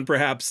 based on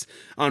perhaps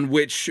on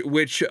which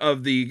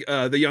of the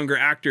younger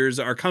actors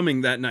are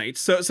coming that night.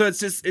 So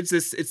it's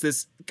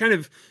this kind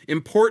of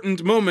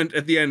important moment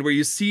at the end where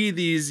you see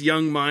these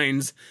young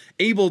minds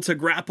able to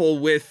grapple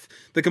with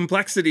the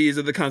complexities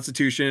of the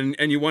Constitution,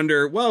 and you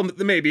wonder, well,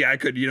 maybe I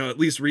could, you know, at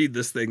least read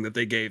this thing that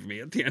they gave me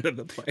at the end of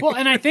the play. Well,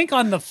 and I think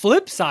on the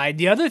flip side,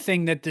 the other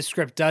thing that the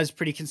script does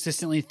pretty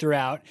consistently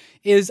throughout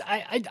is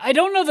I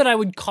don't know that I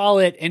would call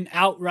it an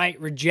outright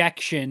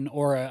rejection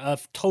or a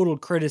total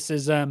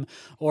criticism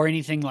or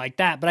anything like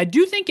that, but I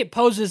do think it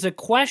poses a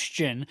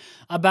question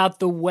about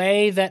the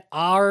way that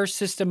our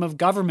system of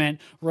government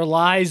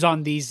relies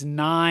on these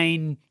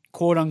 9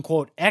 quote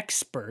unquote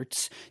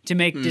experts to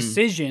make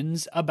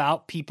decisions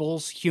about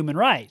people's human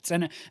rights.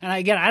 And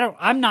again,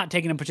 I'm not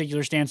taking a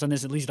particular stance on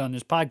this, at least on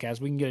this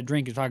podcast. We can get a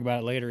drink and talk about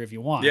it later if you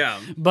want. Yeah.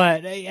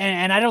 But,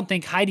 and I don't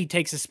think Heidi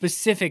takes a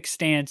specific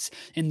stance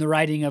in the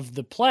writing of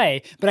the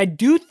play, but I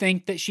do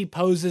think that she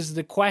poses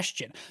the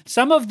question.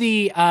 Some of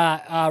the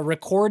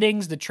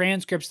recordings, the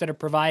transcripts that are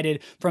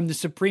provided from the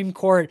Supreme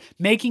Court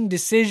making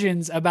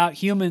decisions about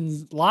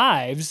human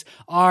lives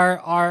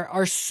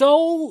are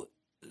so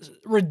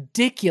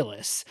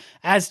ridiculous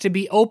as to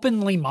be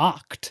openly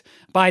mocked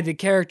by the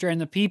character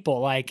and the people.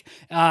 Like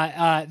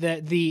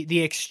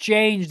the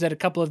exchange that a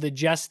couple of the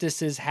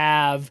justices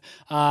have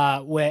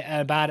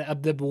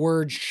about the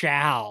word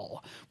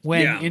 "shall"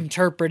 when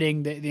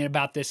interpreting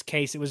about this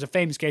case. It was a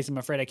famous case. I'm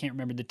afraid I can't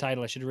remember the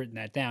title. I should have written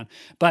that down.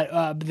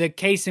 But the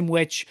case in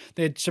which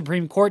the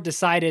Supreme Court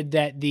decided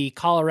that the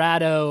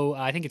Colorado,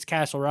 I think it's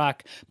Castle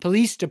Rock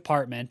Police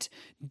Department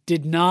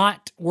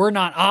were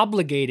not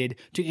obligated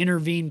to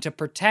intervene to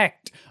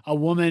protect a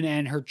woman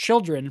and her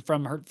children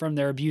from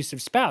their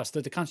abusive spouse,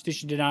 that the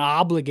Constitution did not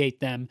obligate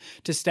them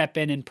to step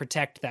in and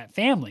protect that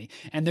family.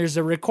 And there's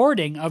a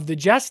recording of the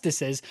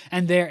justices,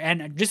 and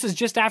this is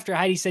just after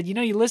Heidi said, you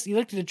look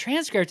at the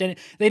transcript and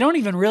they don't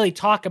even really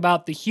talk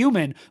about the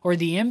human or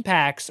the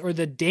impacts or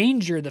the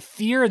danger, the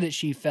fear that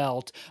she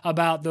felt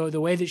about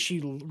the way that she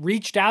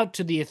reached out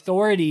to the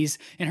authorities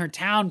in her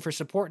town for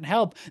support and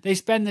help. They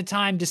spend the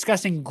time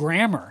discussing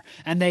grammar,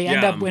 and they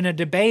end up in a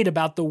debate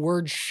about the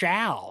word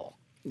 "shall."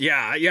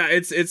 Yeah,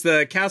 it's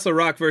the Castle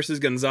Rock versus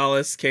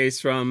Gonzalez case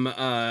from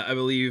I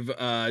believe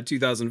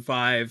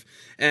 2005,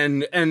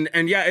 and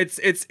yeah,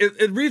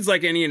 it reads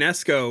like an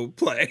Ionesco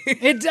play.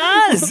 It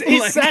does.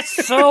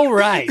 That's so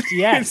right.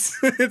 Yes,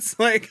 it's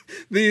like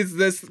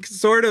this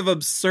sort of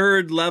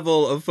absurd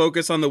level of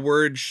focus on the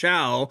word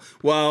 "shall,"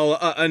 while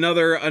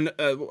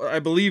I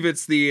believe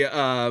it's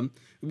the.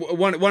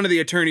 One of the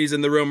attorneys in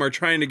the room are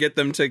trying to get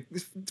them to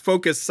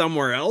focus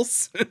somewhere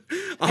else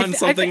on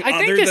something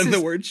other than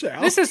the word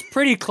 "shall." This is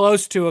pretty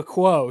close to a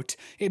quote.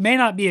 It may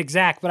not be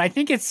exact, but I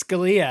think it's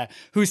Scalia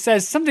who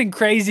says something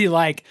crazy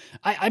like,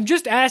 I'm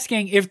just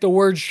asking if the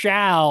word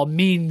 "shall"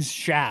 means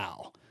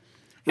 "shall."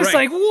 It's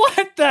like,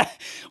 what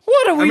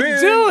are we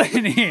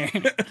doing here?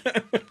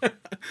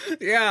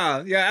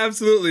 Yeah,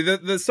 absolutely.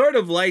 The sort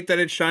of light that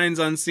it shines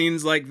on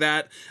scenes like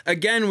that,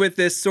 again, with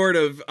this sort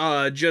of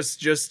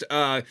just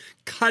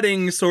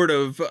cutting sort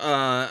of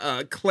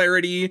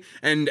clarity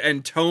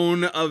and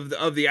tone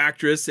of the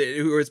actress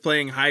who is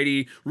playing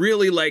Heidi,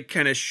 really like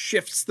kind of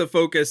shifts the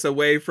focus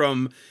away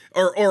from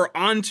or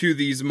onto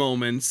these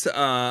moments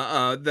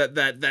that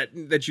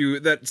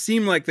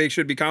seem like they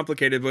should be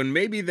complicated when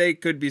maybe they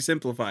could be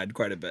simplified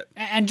quite a bit.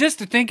 And just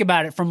to think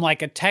about it from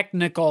like a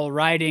technical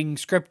writing,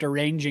 script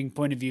arranging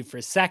point of view for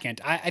a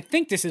second, I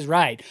think this is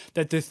right,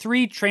 that the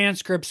 3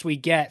 transcripts we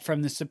get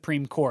from the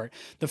Supreme Court,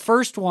 the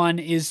first one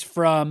is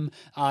from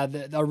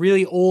a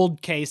really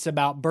old case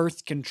about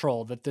birth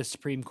control that the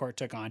Supreme Court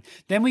took on.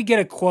 Then we get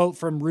a quote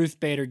from Ruth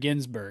Bader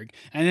Ginsburg,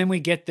 and then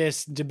we get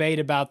this debate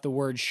about the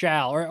word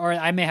 "shall," or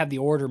I may have the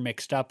order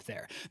mixed up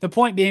there. The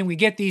point being, we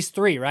get these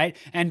 3, right?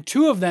 And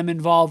 2 of them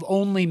involve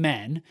only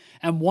men,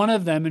 and one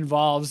of them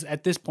involves,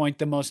 at this point,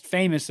 the most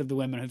famous of the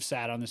women who've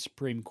sat on the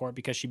Supreme Court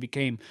because she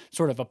became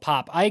sort of a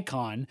pop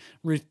icon,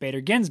 Ruth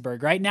Bader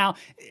Ginsburg, right? Now,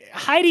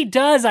 Heidi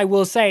does, I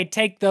will say,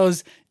 take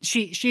those,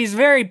 she's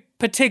very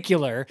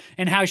particular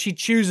in how she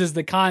chooses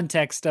the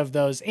context of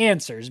those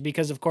answers,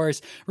 because of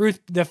course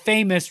the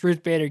famous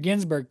Ruth Bader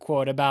Ginsburg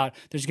quote about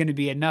there's going to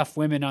be enough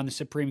women on the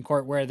Supreme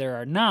Court where there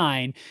are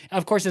 9,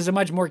 of course, is a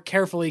much more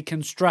carefully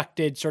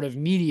constructed sort of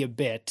media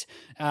bit.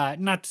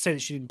 Not to say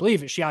that she didn't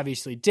believe it, she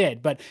obviously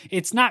did, but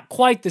it's not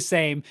quite the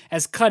same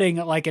as cutting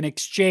like an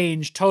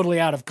exchange totally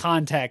out of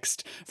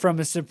context from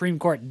a Supreme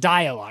Court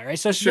dialogue, right?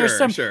 So there's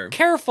some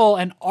careful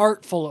and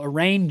artful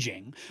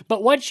arranging,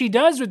 but what she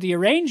does with the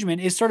arrangement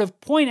is sort of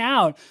point out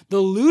out the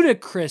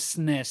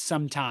ludicrousness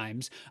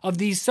sometimes of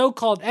these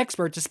so-called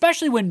experts,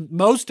 especially when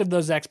most of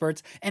those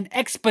experts, an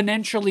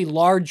exponentially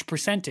large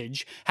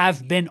percentage,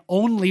 have been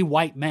only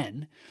white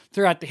men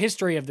throughout the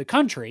history of the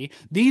country.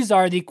 These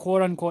are the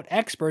quote-unquote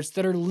experts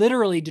that are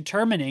literally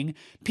determining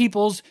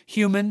people's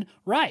human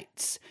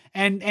rights.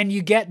 And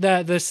you get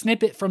the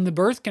snippet from the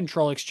birth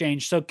control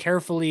exchange, so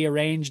carefully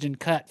arranged and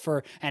cut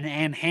for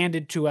and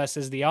handed to us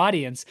as the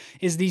audience,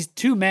 is these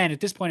two men,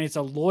 at this point it's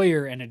a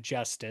lawyer and a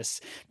justice,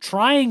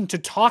 trying to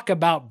talk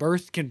about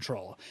birth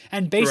control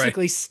and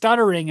basically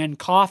stuttering and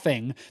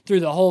coughing through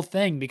the whole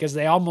thing, because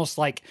they almost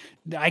like,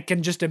 I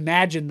can just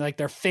imagine like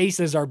their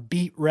faces are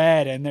beet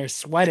red and they're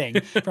sweating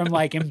from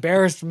like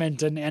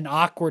embarrassment and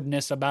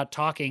awkwardness about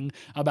talking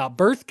about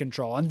birth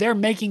control. And they're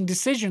making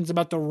decisions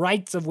about the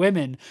rights of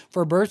women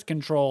for birth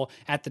control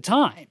at the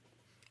time.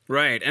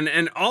 Right.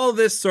 And all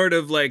this sort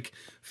of like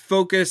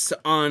focus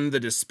on the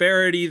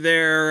disparity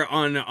there,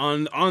 on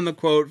the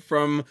quote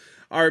from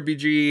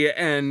RBG,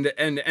 and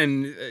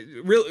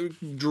really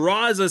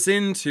draws us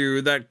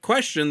into that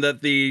question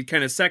that the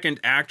kind of second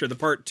act or the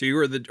part two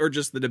or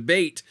just the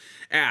debate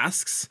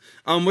asks,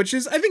 which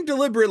is, I think,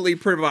 deliberately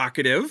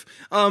provocative,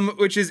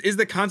 which is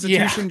the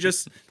Constitution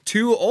just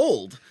too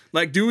old?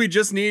 Like, do we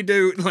just need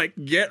to like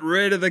get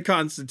rid of the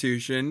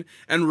Constitution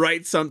and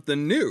write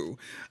something new?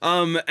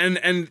 And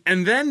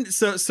then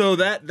so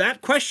that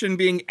question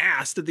being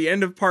asked at the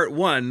end of part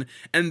one,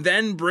 and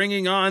then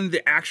bringing on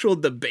the actual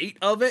debate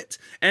of it,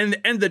 and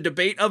the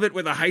debate of it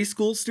with a high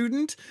school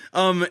student,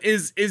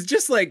 is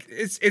just like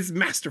it's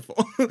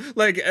masterful.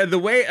 Like the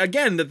way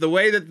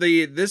that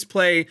this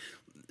play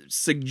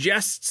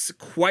suggests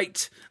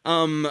quite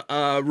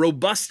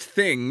robust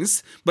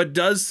things, but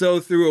does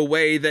so through a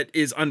way that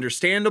is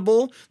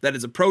understandable, that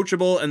is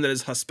approachable, and that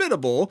is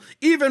hospitable,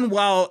 even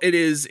while it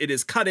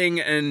is cutting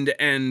and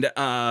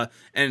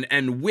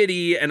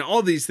witty and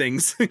all these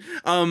things.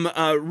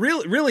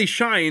 Really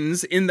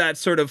shines in that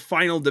sort of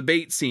final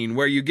debate scene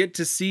where you get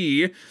to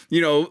see,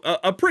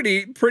 a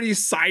pretty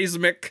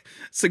seismic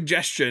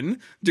suggestion.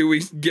 Do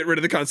we get rid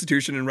of the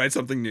Constitution and write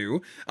something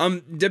new?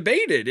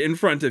 Debated in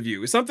front of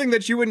you, something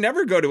that you would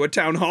never go to a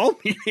town hall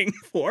meeting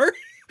for.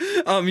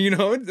 I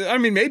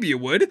mean, maybe you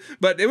would,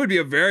 but it would be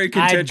a very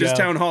contentious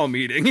town hall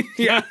meeting.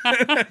 Yeah.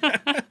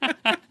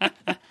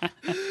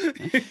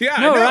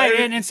 Right.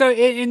 And so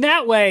in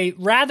that way,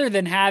 rather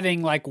than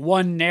having like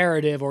one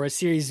narrative or a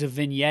series of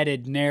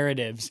vignetted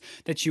narratives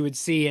that you would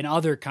see in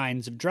other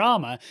kinds of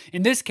drama,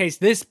 in this case,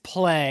 this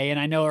play, and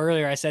I know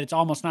earlier I said it's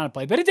almost not a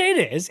play, but it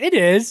is.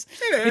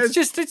 It's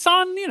just, it's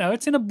on,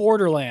 it's in a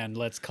borderland,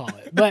 let's call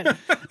it. But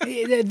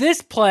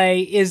this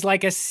play is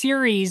like a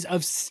series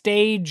of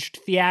staged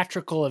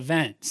theatrical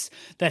events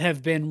that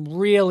have been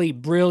really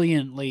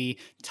brilliantly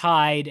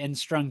tied and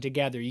strung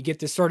together. You get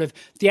this sort of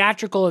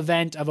theatrical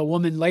event of a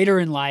woman later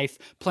in life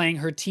playing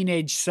her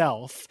teenage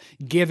self,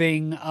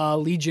 giving a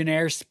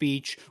Legionnaire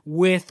speech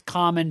with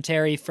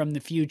commentary from the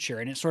future.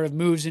 And it sort of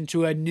moves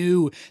into a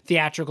new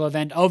theatrical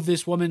event of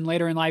this woman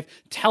later in life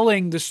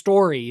telling the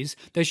stories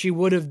that she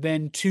would have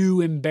been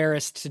too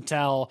embarrassed to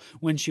tell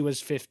when she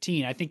was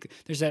 15. I think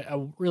there's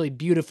a really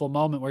beautiful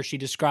moment where she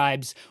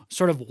describes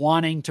sort of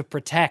wanting to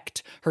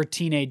protect her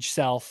teenage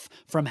self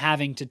from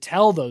having to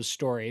tell those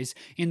stories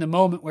in the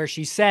moment where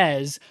she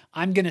says,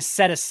 I'm going to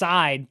set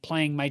aside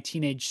playing my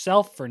teenage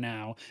self for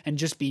now and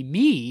just be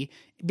me,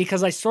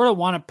 because I sort of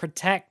want to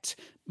protect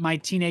my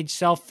teenage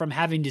self from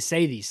having to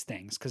say these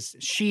things, because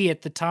she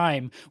at the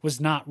time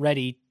was not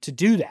ready to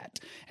do that.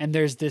 And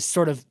there's this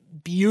sort of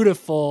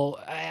beautiful,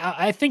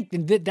 I think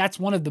that's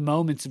one of the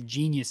moments of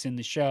genius in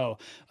the show,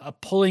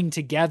 pulling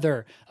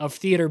together of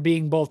theater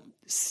being both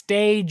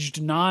staged,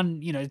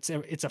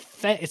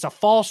 it's a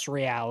false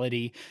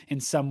reality in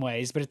some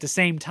ways, but at the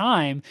same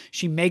time,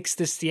 she makes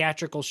this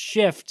theatrical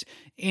shift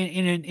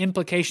in an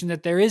implication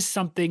that there is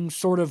something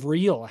sort of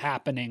real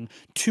happening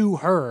to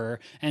her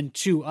and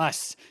to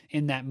us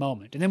in that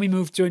moment. And then we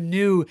move to a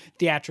new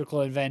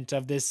theatrical event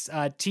of this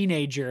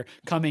teenager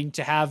coming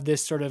to have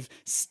this sort of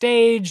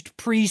staged,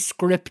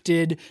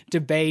 pre-scripted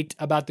debate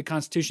about the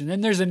Constitution.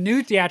 Then there's a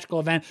new theatrical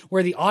event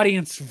where the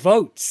audience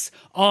votes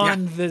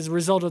on the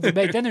result of the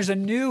debate. Then there's a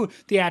new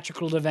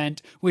theatrical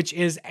event which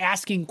is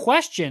asking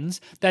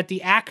questions that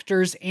the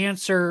actors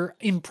answer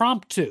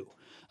impromptu.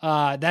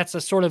 That's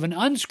a sort of an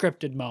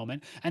unscripted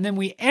moment. And then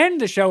we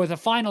end the show with a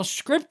final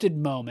scripted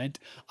moment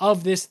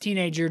of this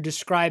teenager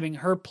describing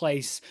her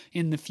place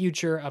in the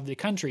future of the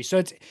country.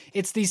 So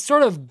it's these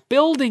sort of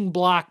building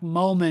block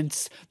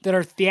moments that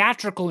are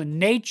theatrical in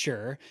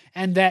nature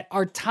and that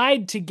are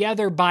tied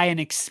together by an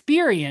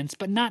experience,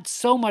 but not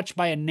so much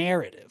by a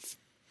narrative.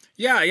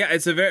 Yeah,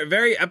 it's a very,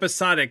 very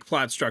episodic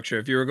plot structure.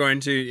 If you were going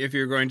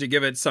to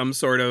give it some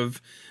sort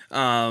of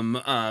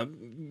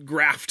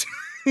graft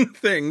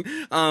thing.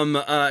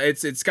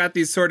 It's got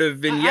these sort of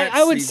vignettes.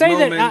 I would say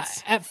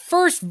moments. that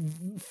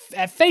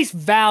at face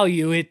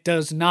value, it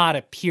does not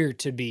appear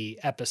to be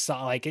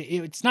episodic. Like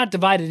it's not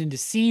divided into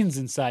scenes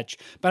and such.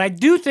 But I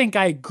do think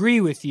I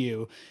agree with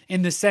you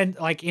in the sense,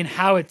 like in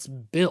how it's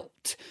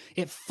built.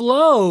 It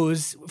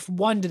flows from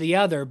one to the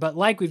other, but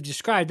like we've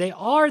described, they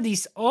are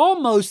these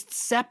almost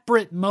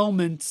separate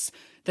moments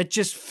that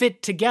just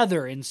fit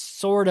together in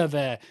sort of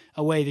a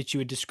way that you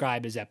would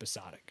describe as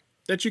episodic.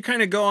 That you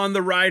kind of go on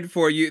the ride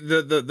for. You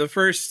the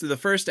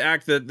first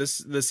act,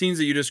 the scenes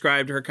that you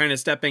described, her kind of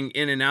stepping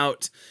in and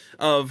out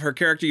of her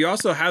character. You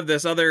also have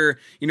this other,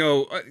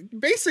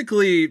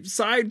 basically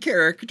side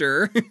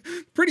character,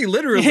 pretty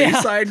literally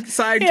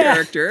side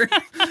character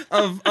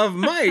of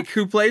Mike,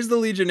 who plays the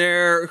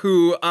Legionnaire,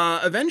 who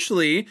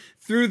eventually,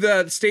 through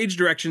the stage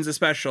directions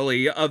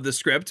especially of the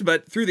script,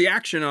 but through the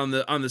action on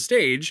the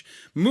stage,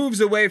 moves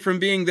away from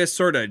being this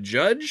sort of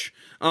judge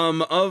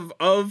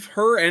of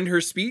her and her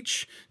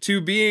speech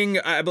to being,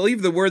 I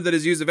believe the word that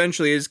is used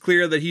eventually is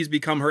clear that he's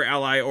become her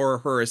ally or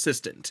her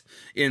assistant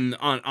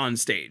on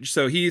stage.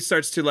 So he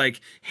starts to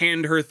like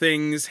hand her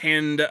things,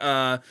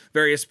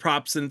 various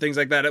props and things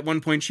like that. At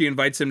one point she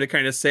invites him to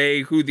kind of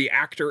say who the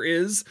actor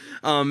is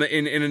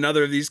in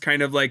another of these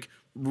kind of like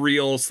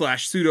real /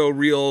 pseudo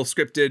real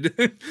scripted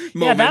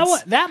moments.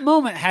 Yeah, that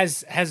moment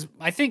has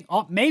I think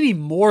maybe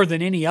more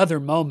than any other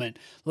moment,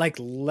 like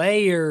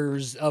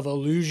layers of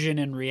illusion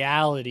and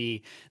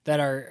reality that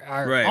are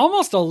right.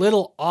 Almost a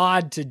little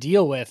odd to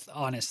deal with,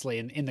 honestly,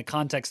 in the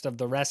context of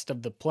the rest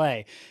of the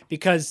play.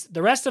 Because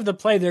the rest of the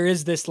play, there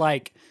is this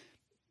like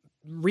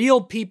real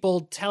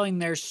people telling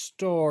their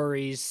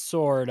stories,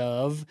 sort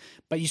of,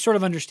 but you sort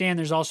of understand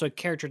there's also a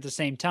character at the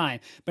same time.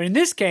 But in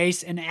this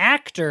case, an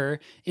actor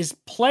is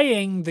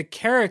playing the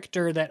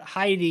character that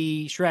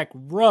Heidi Schreck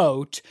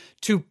wrote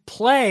to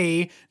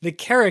play the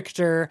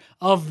character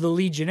of the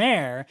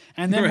Legionnaire.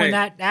 And then when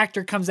that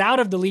actor comes out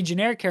of the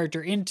Legionnaire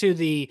character into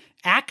the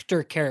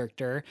actor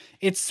character,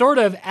 it's sort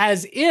of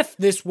as if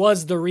this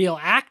was the real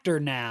actor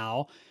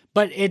now,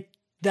 but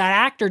that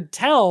actor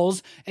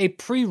tells a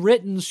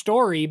pre-written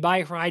story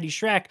by Heidi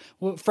Schreck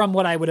from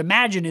what I would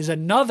imagine is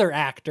another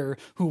actor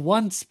who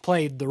once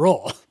played the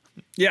role.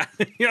 Yeah,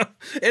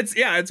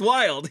 it's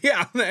wild.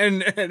 Yeah,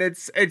 and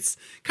it's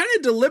kind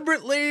of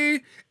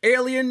deliberately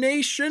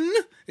alienation,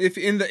 if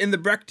in the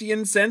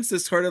Brechtian sense,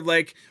 this sort of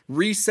like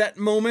reset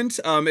moment.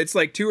 It's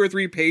like 2 or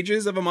 3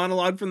 pages of a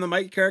monologue from the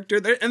Mike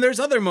character. And there's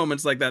other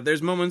moments like that.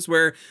 There's moments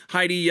where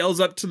Heidi yells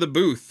up to the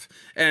booth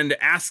and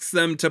asks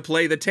them to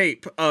play the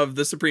tape of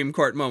the Supreme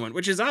Court moment,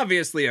 which is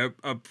obviously a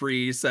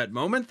preset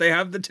moment. They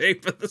have the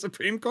tape of the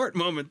Supreme Court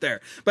moment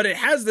there. But it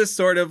has this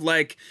sort of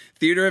like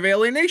theater of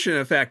alienation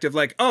effect of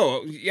like,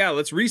 oh, yeah,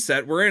 let's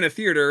reset. We're in a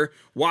theater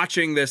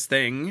watching this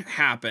thing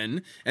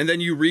happen, and then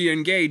you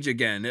re-engage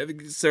again.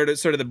 Sort of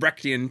the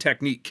Brechtian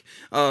technique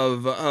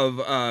of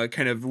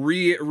kind of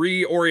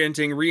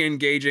reorienting,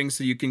 re-engaging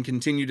so you can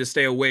continue to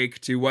stay awake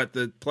to what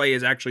the play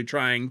is actually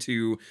trying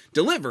to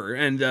deliver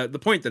and the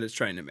point that it's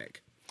trying to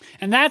make.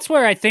 And that's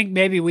where I think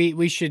maybe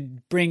we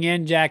should bring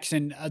in,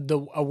 Jackson,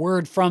 a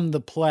word from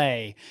the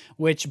play,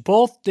 which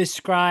both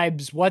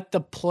describes what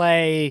the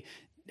play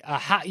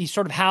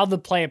how the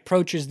play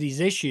approaches these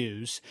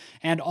issues,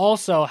 and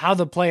also how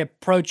the play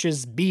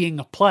approaches being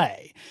a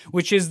play,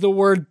 which is the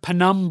word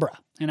penumbra.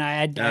 And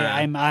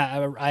I'm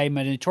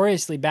a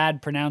notoriously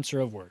bad pronouncer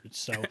of words,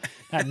 so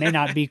that may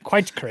not be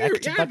quite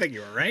correct. I think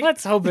you were right.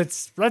 Let's hope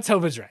it's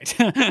right.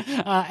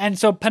 And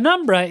so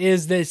penumbra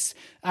is this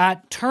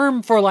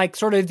term for like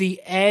sort of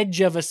the edge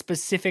of a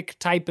specific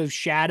type of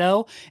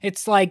shadow.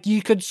 It's like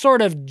you could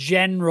sort of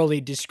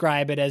generally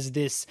describe it as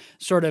this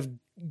sort of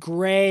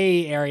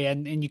gray area,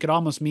 and you could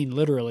almost mean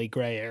literally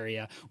gray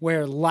area,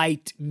 where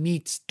light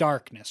meets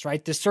darkness,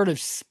 right? This sort of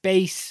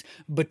space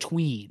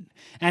between.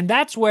 And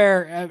that's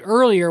where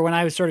earlier when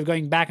I was sort of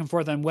going back and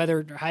forth on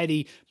whether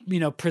Heidi,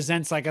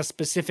 presents like a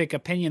specific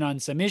opinion on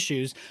some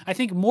issues, I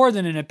think more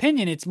than an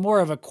opinion, it's more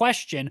of a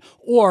question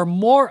or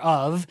more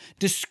of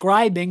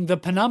describing the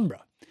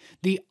penumbra.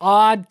 The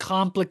odd,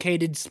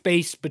 complicated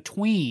space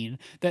between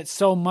that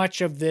so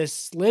much of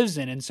this lives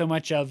in and so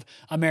much of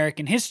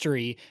American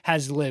history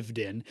has lived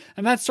in.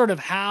 And that's sort of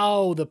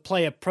how the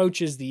play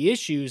approaches the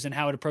issues and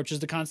how it approaches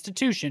the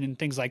Constitution and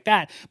things like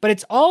that. But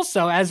it's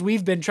also, as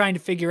we've been trying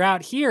to figure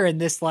out here in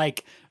this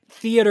like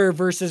theater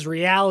versus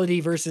reality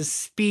versus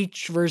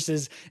speech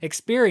versus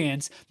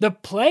experience, the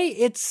play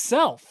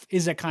itself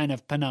is a kind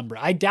of penumbra.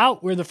 I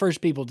doubt we're the first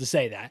people to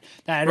say that.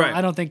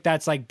 I don't think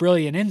that's like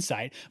brilliant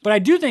insight, but I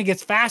do think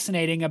it's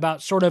fascinating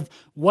about sort of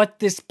what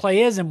this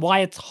play is and why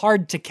it's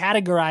hard to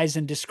categorize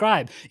and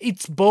describe.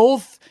 It's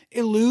both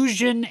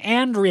illusion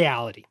and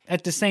reality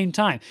at the same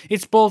time.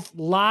 It's both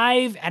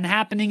live and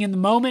happening in the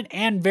moment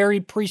and very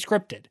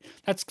prescripted.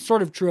 That's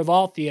sort of true of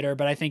all theater,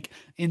 but I think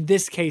in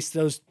this case,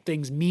 those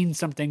things mean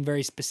something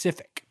very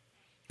specific.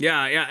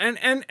 Yeah, yeah,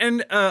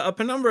 and a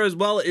penumbra as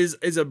well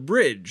is a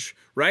bridge,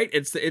 right?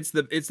 It's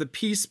the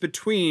piece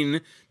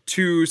between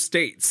two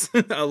states,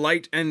 a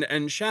light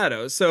and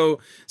shadow. So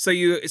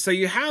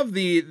you have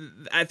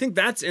I think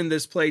that's in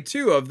this play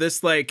too, of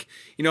this, like,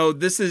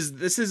 this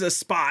is a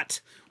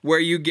spot where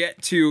you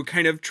get to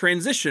kind of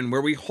transition,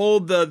 where we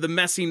hold the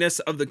messiness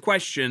of the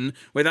question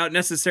without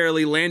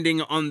necessarily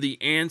landing on the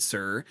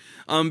answer.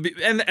 And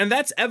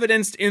that's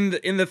evidenced in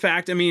the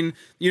fact, I mean,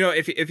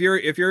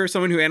 if you're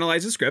someone who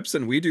analyzes scripts,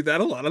 and we do that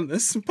a lot on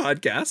this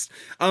podcast,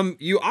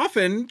 you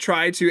often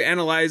try to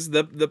analyze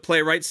the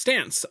playwright's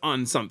stance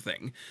on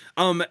something.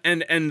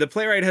 And the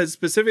playwright has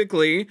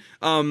specifically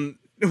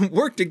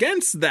worked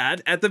against that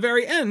at the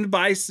very end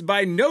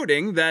by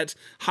noting that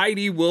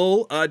Heidi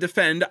will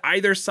defend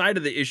either side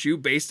of the issue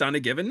based on a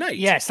given night.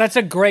 Yes, that's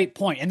a great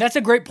point. And that's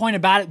a great point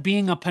about it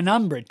being a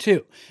penumbra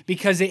too,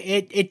 because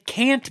it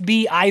can't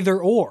be either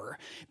or.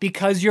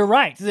 Because you're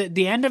right,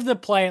 the end of the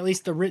play, at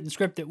least the written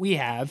script that we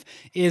have,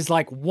 is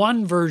like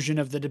one version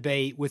of the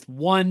debate with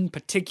one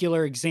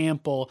particular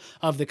example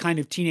of the kind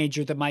of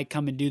teenager that might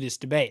come and do this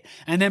debate.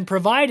 And then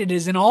provided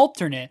is an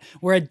alternate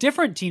where a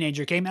different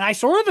teenager came, and I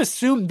sort of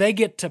assume they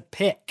get to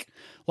pick.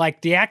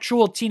 Like the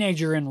actual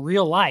teenager in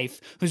real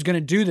life who's going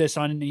to do this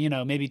on,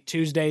 maybe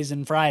Tuesdays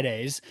and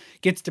Fridays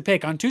gets to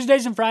pick. On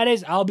Tuesdays and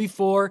Fridays, I'll be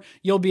for,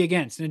 you'll be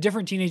against. And a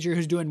different teenager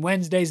who's doing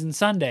Wednesdays and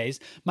Sundays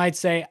might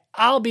say,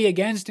 I'll be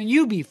against and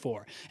you be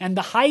for. And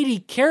the Heidi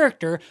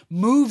character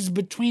moves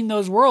between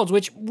those worlds,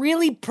 which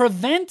really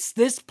prevents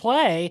this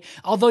play,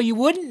 although you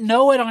wouldn't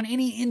know it on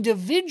any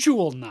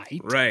individual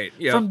night, right?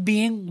 Yep. From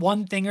being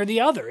one thing or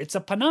the other. It's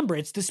a penumbra.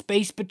 It's the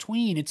space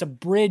between. It's a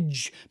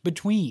bridge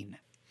between.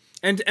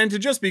 And to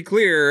just be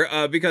clear,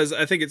 because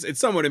I think it's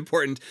somewhat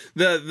important,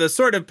 the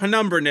sort of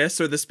penumbraness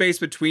or the space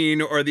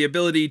between or the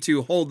ability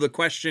to hold the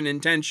question in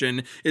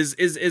tension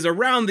is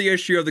around the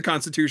issue of the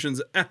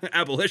Constitution's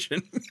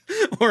abolition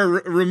or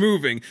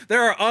removing.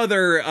 There are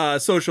other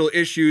social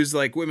issues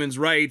like women's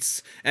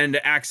rights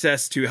and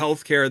access to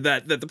healthcare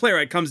that the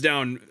playwright comes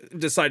down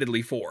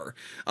decidedly for.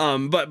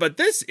 But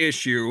this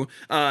issue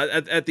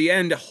at the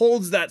end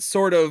holds that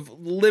sort of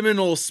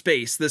liminal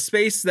space, the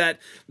space that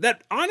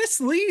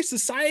honestly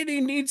society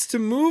needs to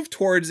move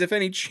towards. If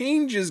any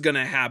change is going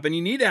to happen,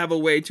 you need to have a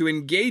way to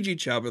engage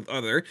each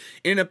other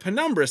in a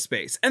penumbra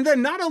space. And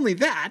then not only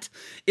that,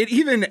 it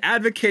even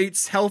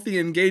advocates healthy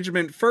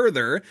engagement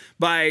further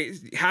by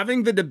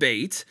having the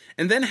debate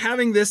and then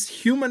having this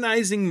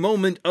humanizing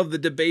moment of the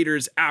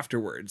debaters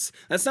afterwards.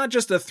 That's not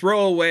just a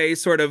throwaway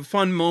sort of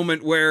fun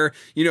moment where,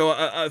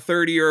 a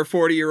 30 or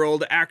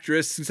 40-year-old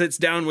actress sits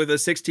down with a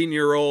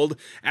 16-year-old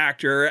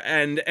actor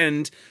and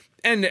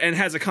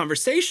has a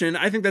conversation.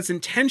 I think that's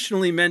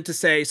intentionally meant to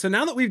say, so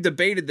now that we've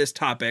debated this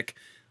topic,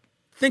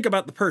 think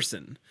about the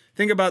person.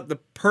 Think about the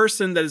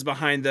person that is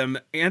behind them,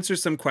 answer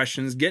some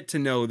questions, get to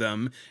know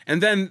them.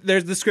 And then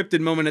there's the scripted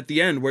moment at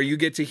the end where you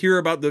get to hear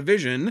about the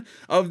vision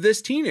of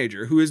this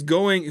teenager who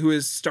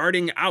is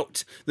starting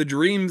out, the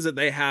dreams that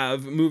they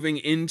have moving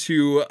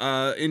into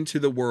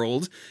the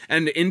world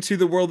and into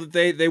the world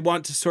that they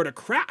want to sort of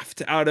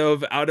craft out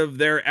of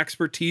their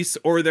expertise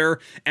or their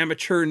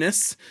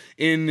amateurness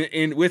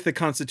in with the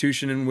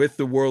Constitution and with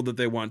the world that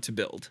they want to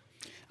build.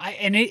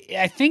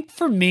 I think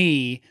for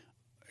me,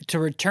 to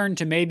return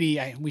to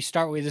we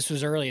start with, this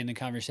was early in the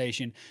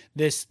conversation,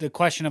 the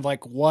question of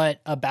like,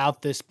 what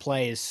about this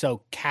play is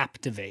so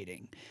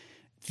captivating?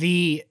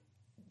 The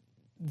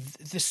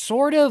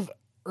sort of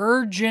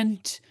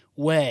urgent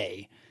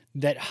way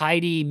that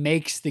Heidi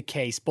makes the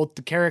case, both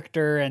the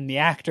character and the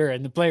actor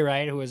and the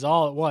playwright, who is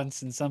all at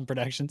once in some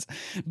productions,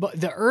 but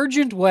the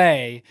urgent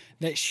way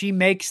that she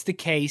makes the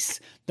case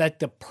that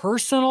the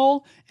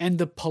personal and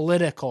the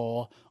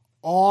political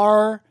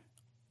are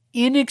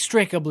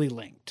inextricably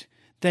linked,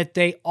 that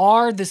they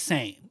are the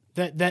same,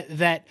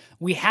 that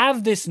we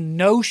have this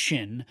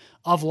notion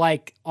of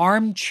like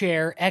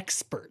armchair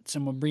experts,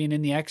 and we're bringing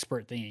in the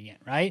expert thing again,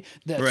 right?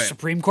 The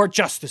Supreme Court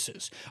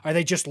justices, or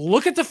they just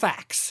look at the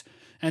facts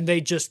and they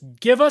just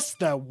give us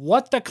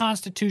what the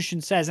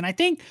Constitution says. And I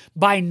think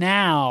by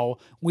now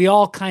we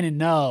all kind of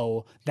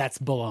know that's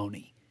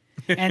baloney.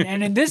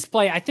 And in this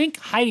play, I think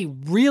Heidi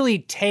really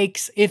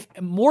takes, if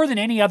more than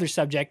any other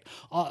subject,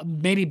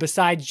 maybe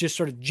besides just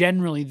sort of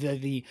generally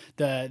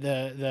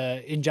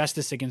the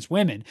injustice against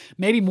women,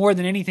 maybe more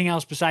than anything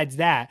else besides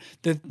that,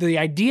 the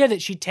idea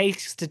that she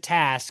takes to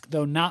task,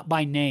 though not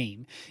by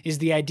name, is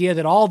the idea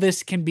that all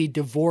this can be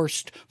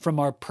divorced from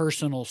our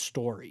personal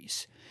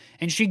stories.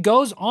 And she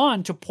goes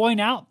on to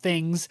point out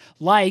things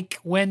like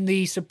when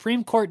the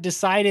Supreme Court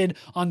decided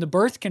on the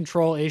birth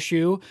control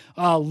issue,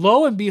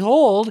 lo and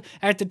behold,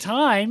 at the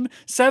time,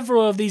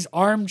 several of these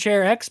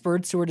armchair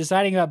experts who were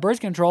deciding about birth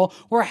control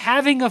were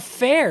having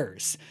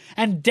affairs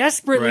and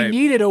desperately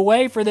needed a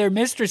way for their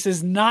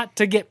mistresses not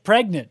to get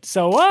pregnant.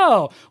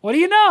 So, what do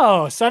you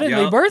know?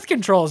 Suddenly birth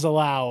control is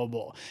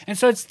allowable. And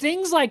so it's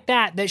things like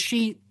that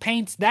she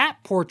paints that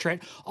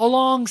portrait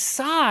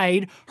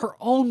alongside her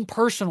own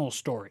personal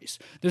stories.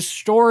 The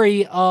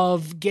story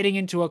of getting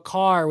into a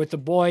car with a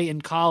boy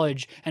in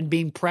college and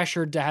being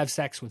pressured to have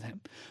sex with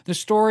him. The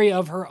story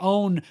of her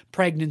own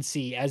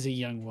pregnancy as a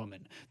young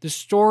woman. The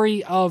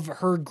story of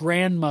her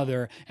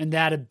grandmother and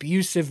that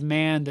abusive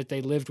man that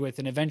they lived with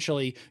and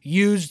eventually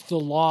used the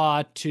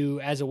law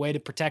as a way to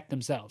protect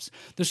themselves.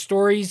 The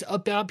stories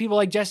about people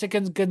like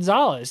Jessica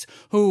Gonzalez,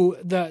 who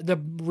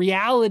the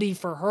reality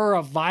for her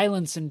of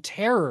violence and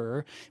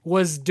terror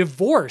was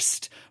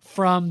divorced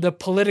from the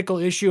political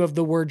issue of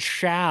the word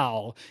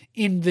shall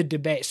in the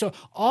debate. So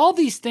all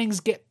these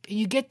things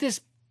you get this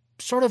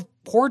sort of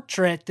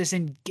portrait, this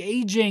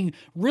engaging,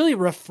 really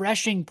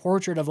refreshing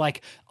portrait of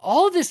like,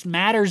 all of this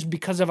matters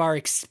because of our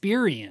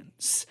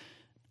experience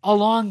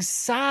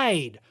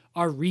alongside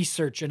our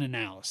research and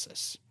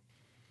analysis.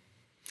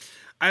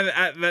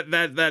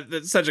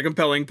 That's such a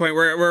compelling point.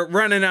 We're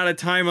running out of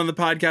time on the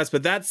podcast,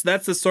 but that's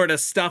the sort of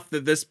stuff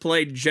that this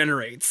play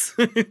generates.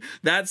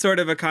 That sort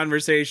of a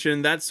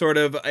conversation, that sort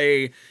of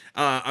a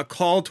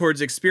call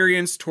towards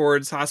experience,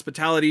 towards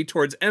hospitality,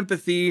 towards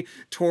empathy,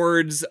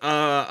 towards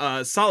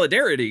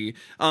solidarity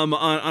on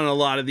a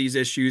lot of these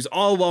issues,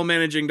 all while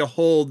managing to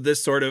hold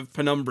this sort of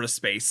penumbra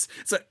space.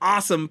 It's an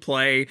awesome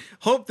play.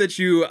 Hope that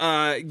you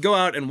go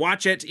out and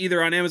watch it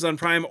either on Amazon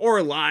Prime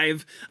or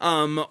live,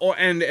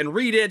 and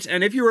read it.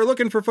 And if you are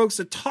looking for folks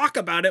to talk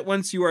about it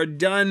once you are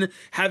done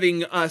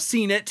having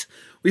seen it,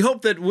 we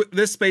hope that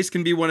this space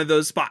can be one of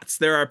those spots.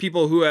 There are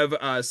people who have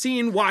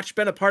watched,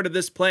 been a part of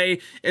this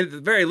play. At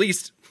the very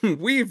least,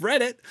 we've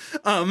read it,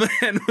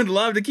 and would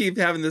love to keep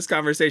having this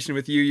conversation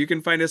with you. You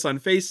can find us on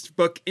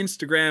Facebook,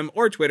 Instagram,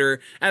 or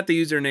Twitter at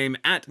the username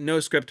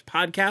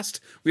 @NoScriptPodcast.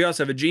 We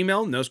also have a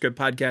Gmail,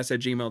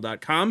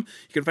 noscriptpodcast@gmail.com.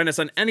 You can find us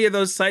on any of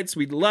those sites.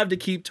 We'd love to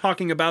keep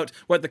talking about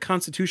what the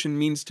Constitution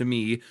means to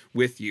me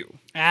with you.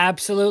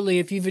 Absolutely.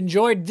 If you've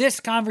enjoyed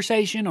this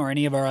conversation or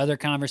any of our other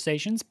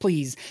conversations,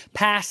 please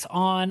pass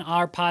on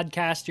our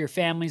podcast to your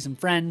families and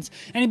friends.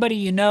 Anybody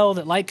you know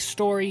that likes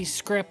stories,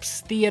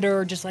 scripts,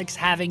 theater, just likes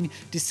having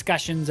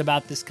discussions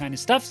about this kind of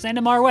stuff, send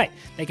them our way.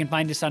 They can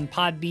find us on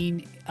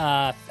Podbean,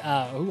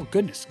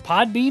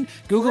 Podbean,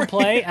 Google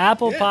Play,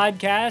 Apple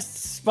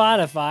Podcasts,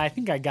 Spotify. I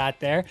think I got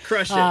there.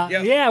 Crush it.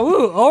 Yep. Yeah,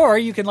 woo. Or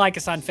you can like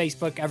us on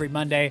Facebook every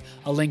Monday.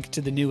 A link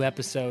to the new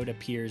episode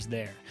appears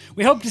there.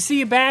 We hope to see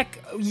you back,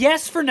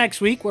 yes, for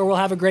next week, where we'll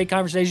have a great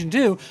conversation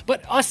too,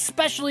 but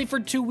especially for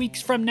 2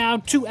 weeks from now,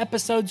 2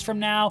 episodes from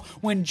now,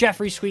 when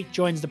Jeffrey Sweet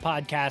joins the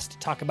podcast to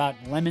talk about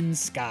Lemon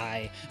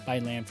Sky by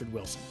Lanford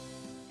Wilson.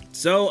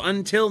 So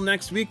until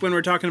next week when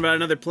we're talking about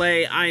another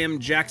play, I am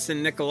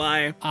Jackson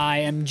Nikolai. I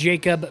am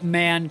Jacob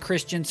Mann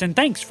Christensen.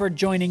 Thanks for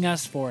joining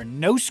us for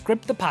No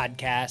Script the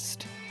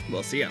Podcast.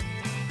 We'll see ya.